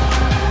money.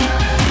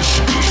 This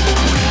is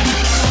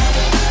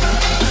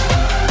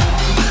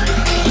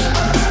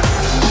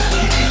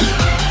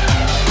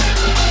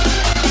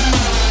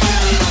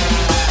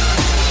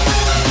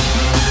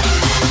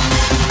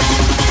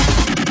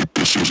greed.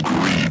 This is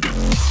greed.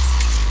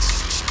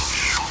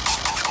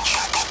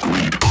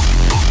 Greed.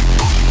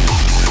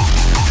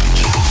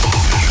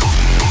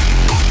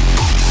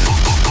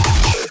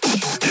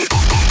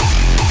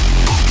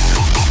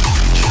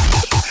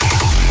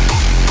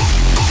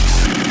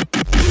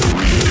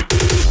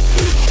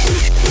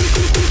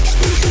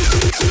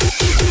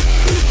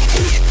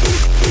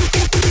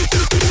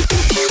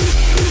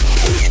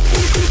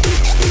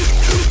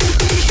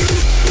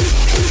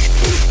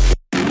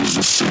 It is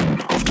the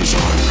sin of desire.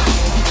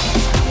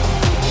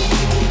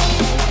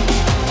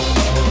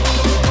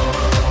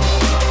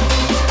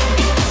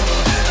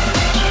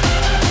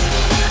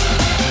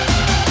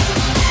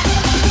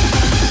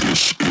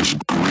 This is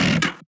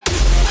greed.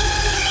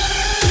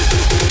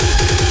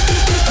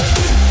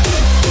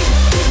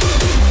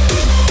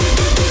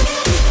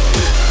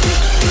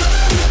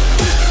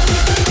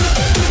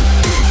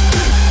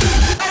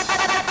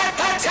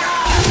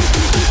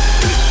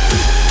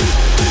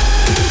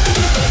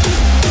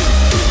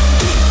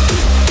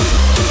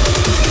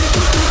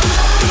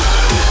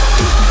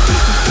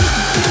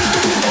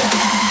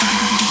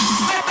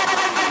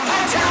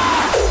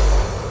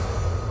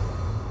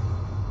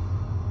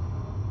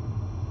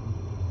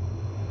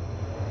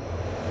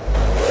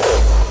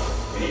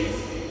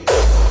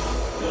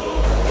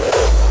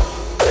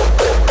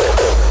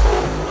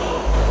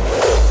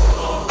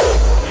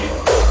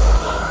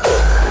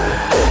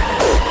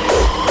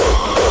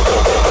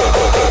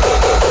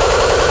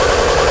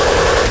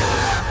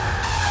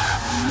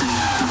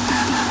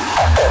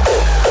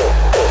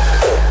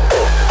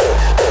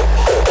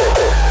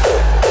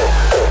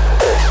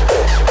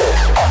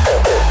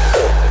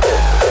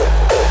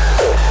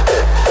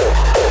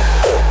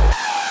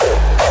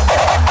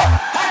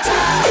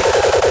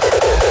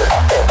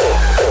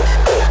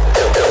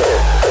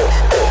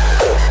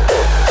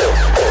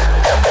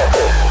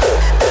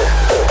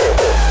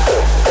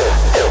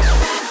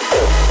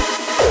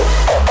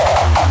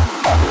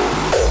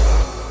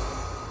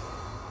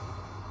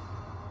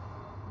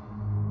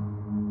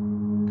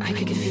 I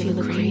could feel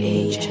the great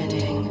age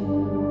ending.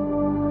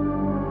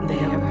 They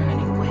are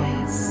burning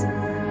ways.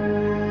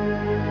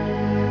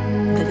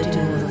 The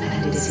doom of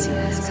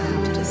Panacea has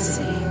come to the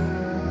sea.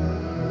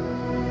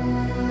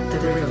 The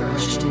river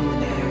rushed in the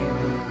barrier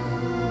rock.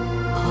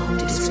 All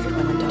district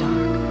went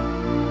dark.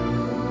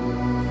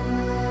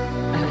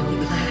 I will be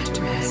glad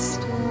to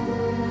rest.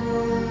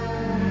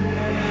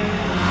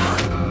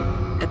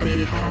 At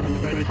the academy,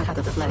 they cut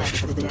the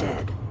flesh of the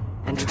dead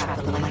and trap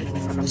the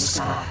lightning from the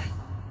sky.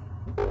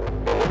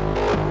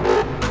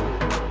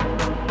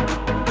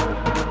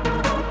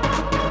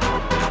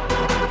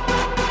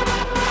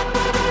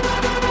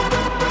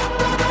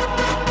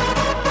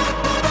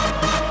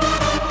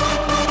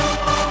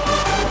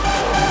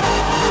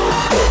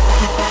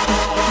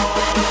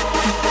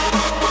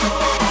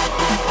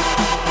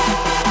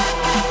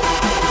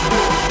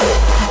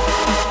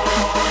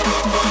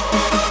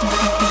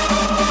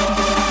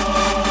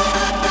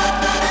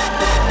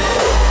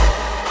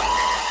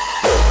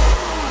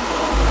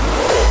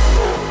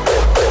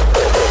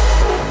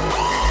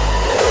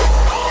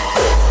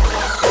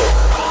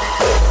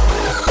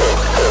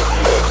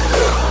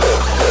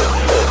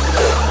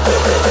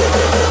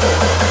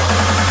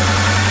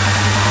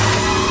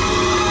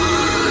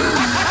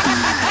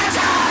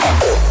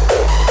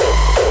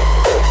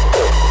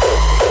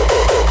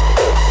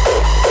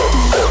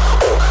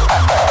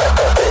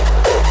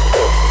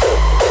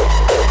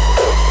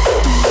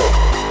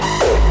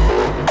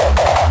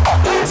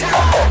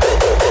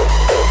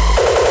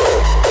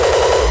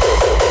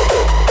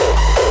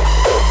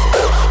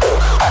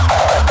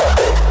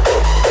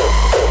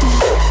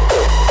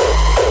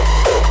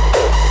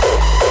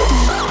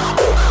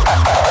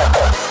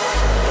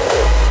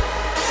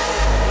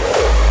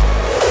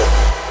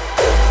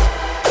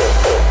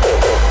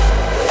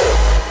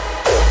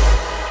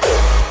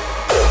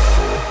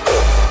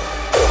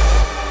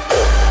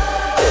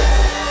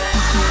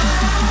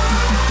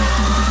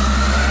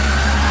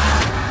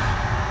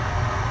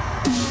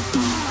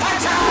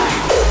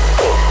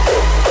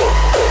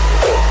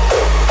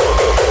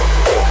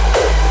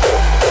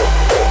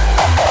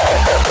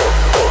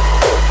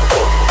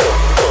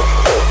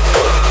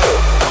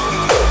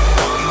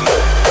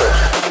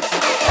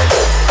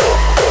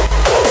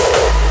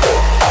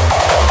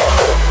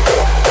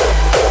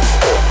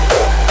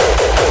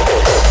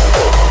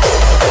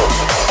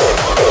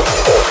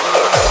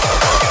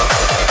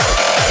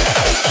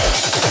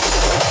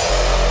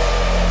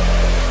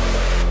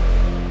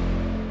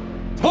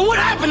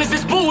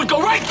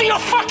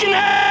 fucking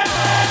head!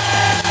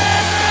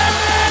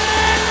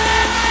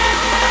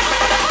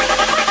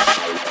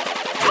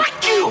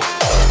 Fuck you!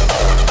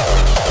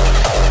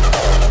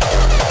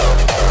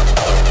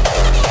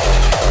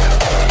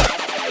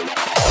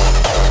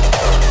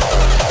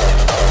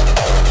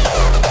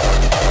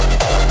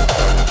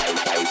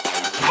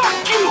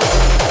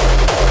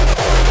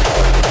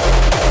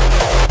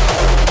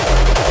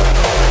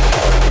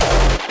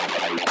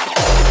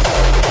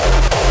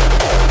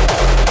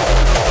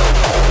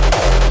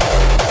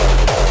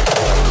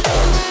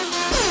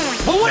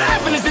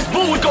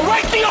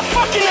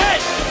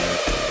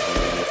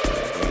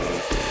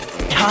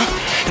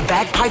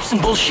 Bagpipes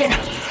and bullshit.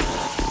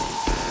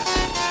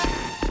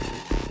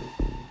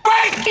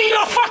 Right in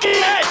your fucking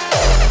head!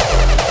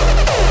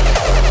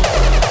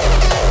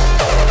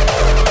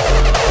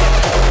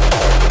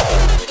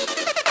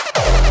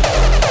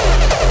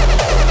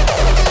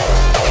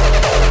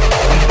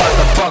 I'm about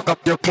to fuck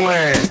up your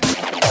plan.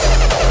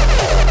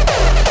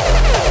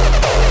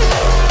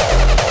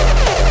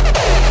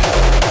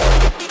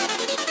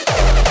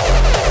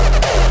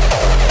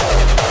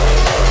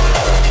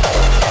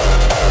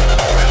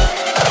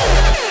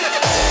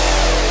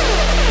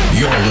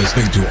 You're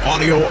listening to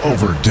Audio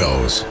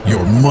Overdose,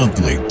 your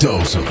monthly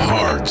dose of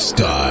hard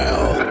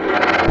style.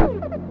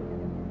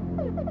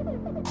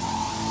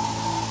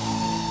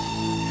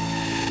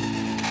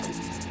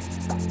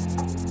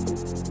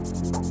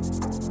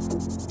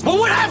 Well,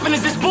 what happened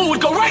is this bull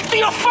would go right through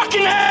your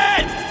fucking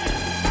head!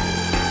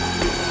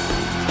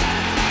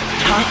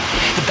 Huh?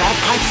 The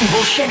bagpipes and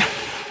bullshit?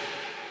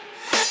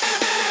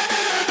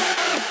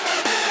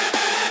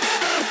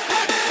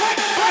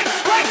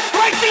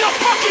 Right through your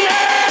fucking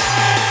head!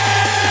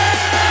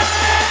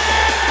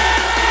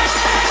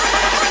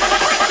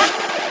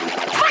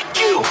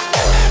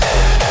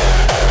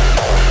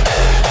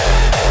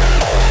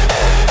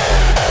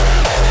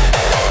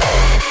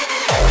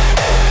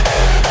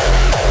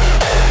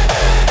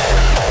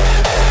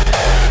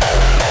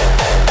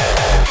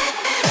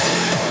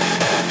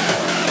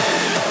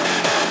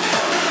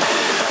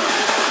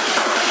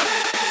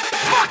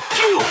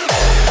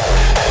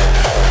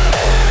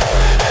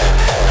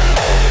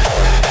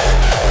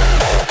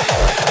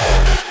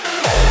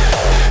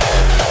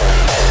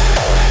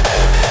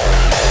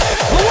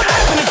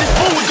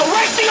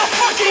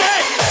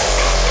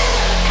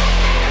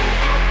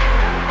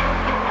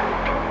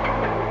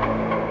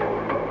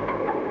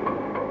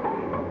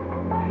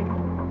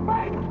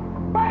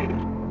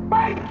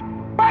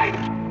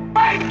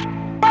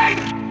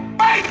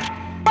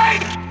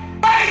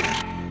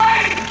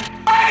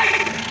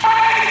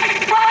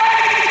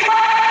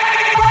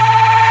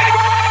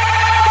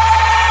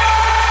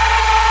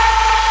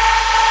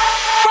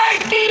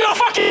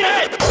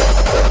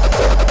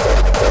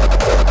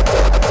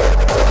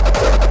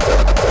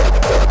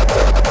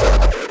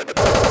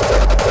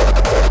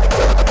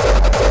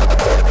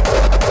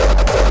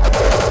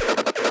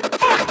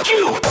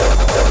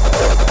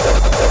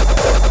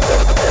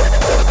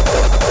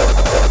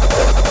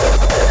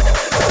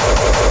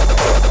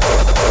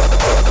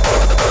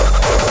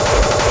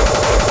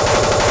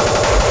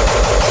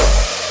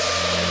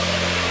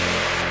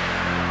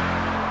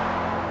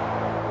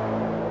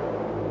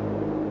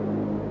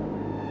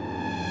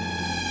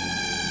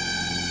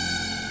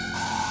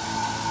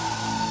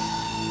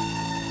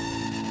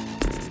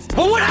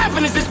 Well, what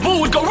happened is this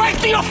bull would go right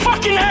through your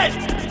fucking head!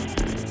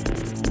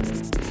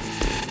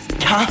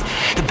 Huh?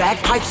 The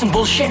bagpipes and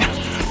bullshit?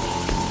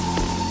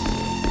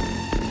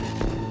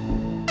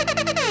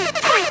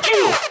 Fuck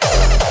you!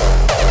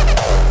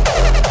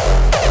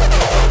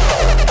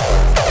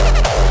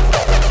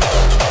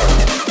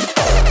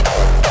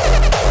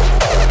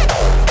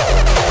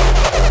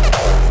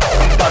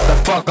 I'm about to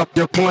fuck up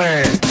your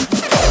plan.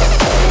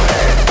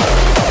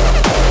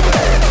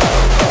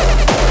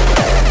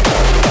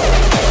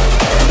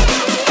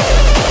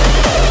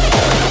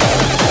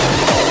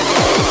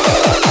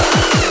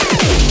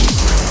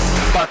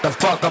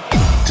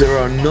 There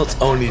are not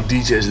only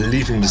DJs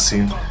leaving the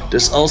scene,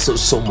 there's also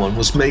someone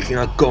who's making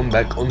a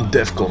comeback on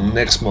DEFCON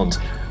next month,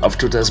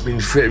 after it has been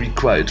very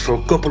quiet for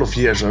a couple of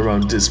years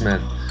around this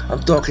man.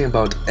 I'm talking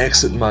about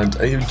Exit Mind,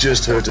 and you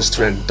just heard his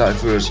track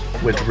Diverse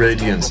with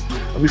Radiance,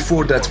 and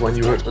before that one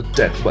you heard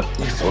Attack by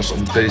Ethos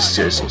on Bass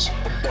Chasers.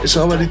 It's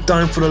already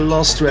time for the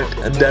last track,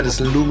 and that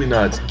is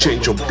Luminite,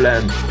 Change Your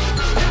Plan.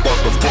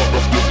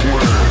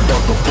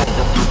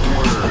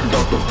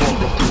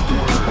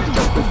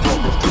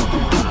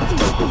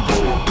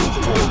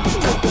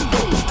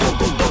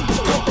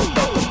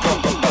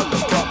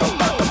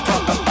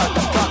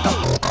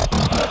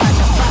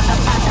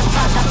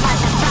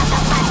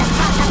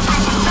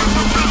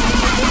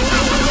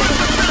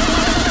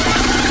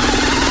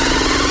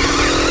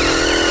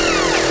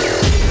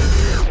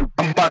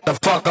 About to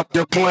fuck up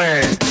your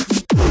plan.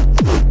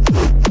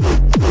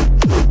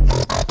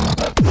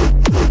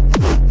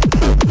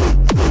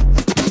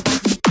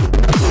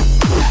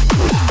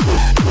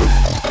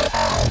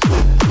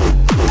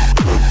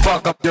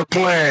 Fuck up your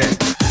plan.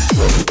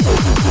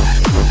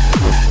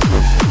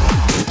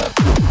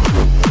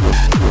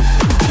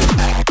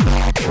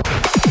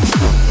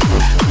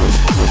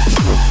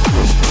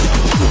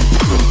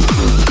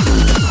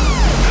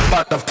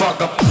 About to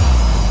fuck up.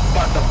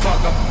 About to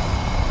fuck up.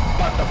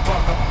 About to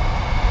fuck up.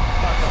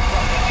 About to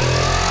fuck up.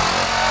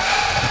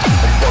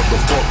 I'm about to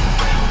fuck.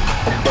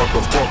 I'm about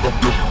to fuck up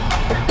your.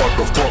 I'm about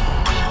to fuck.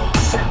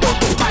 I'm about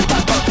to fuck.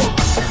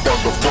 I'm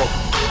about to fuck.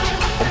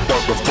 I'm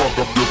about to fuck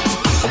up your.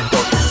 I'm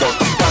about to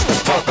fuck.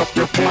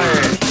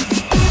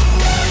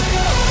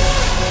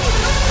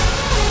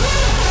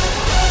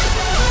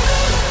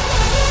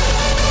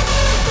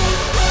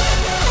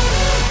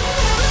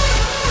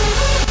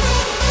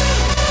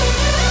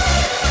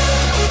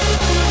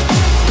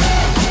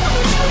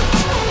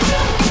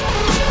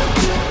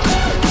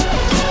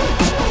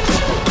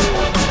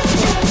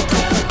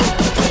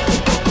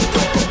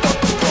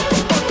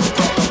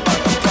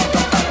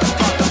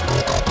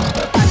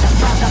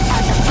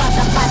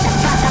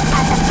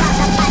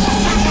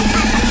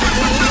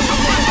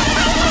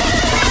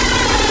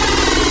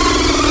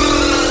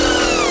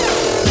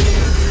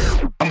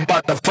 I'm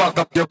about to fuck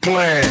up your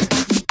plan.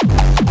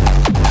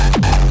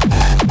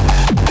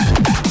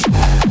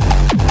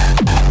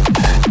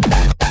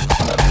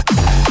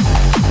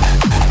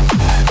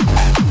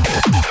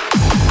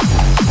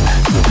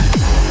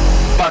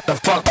 Fuck up your plan. About to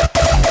fuck.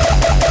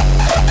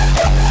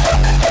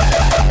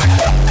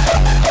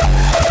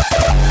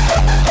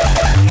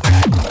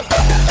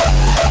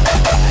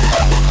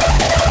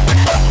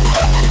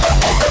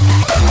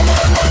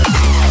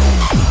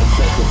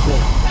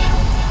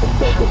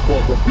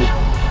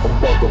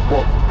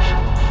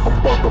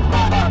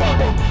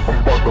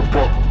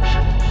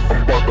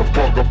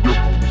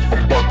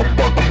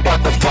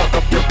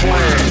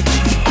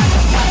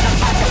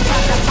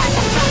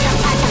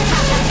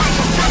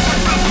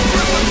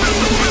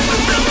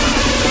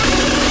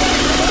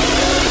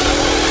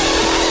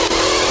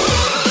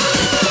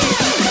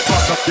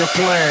 Your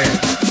plan.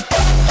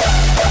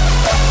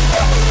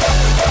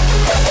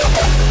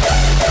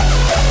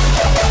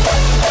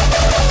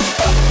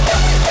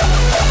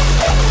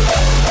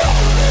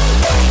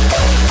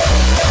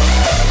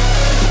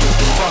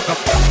 Fuck up.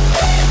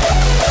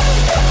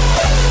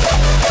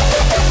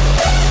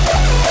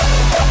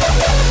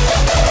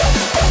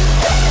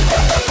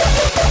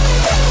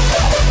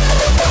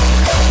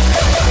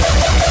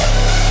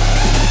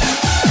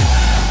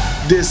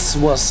 This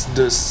was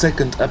the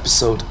second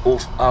episode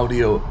of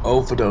Audio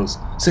Overdose.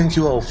 Thank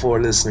you all for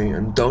listening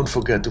and don't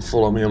forget to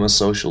follow me on my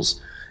socials.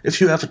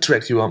 If you have a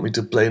track you want me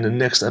to play in the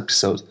next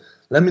episode,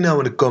 let me know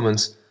in the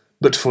comments.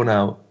 But for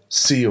now,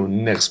 see you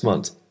next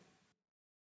month.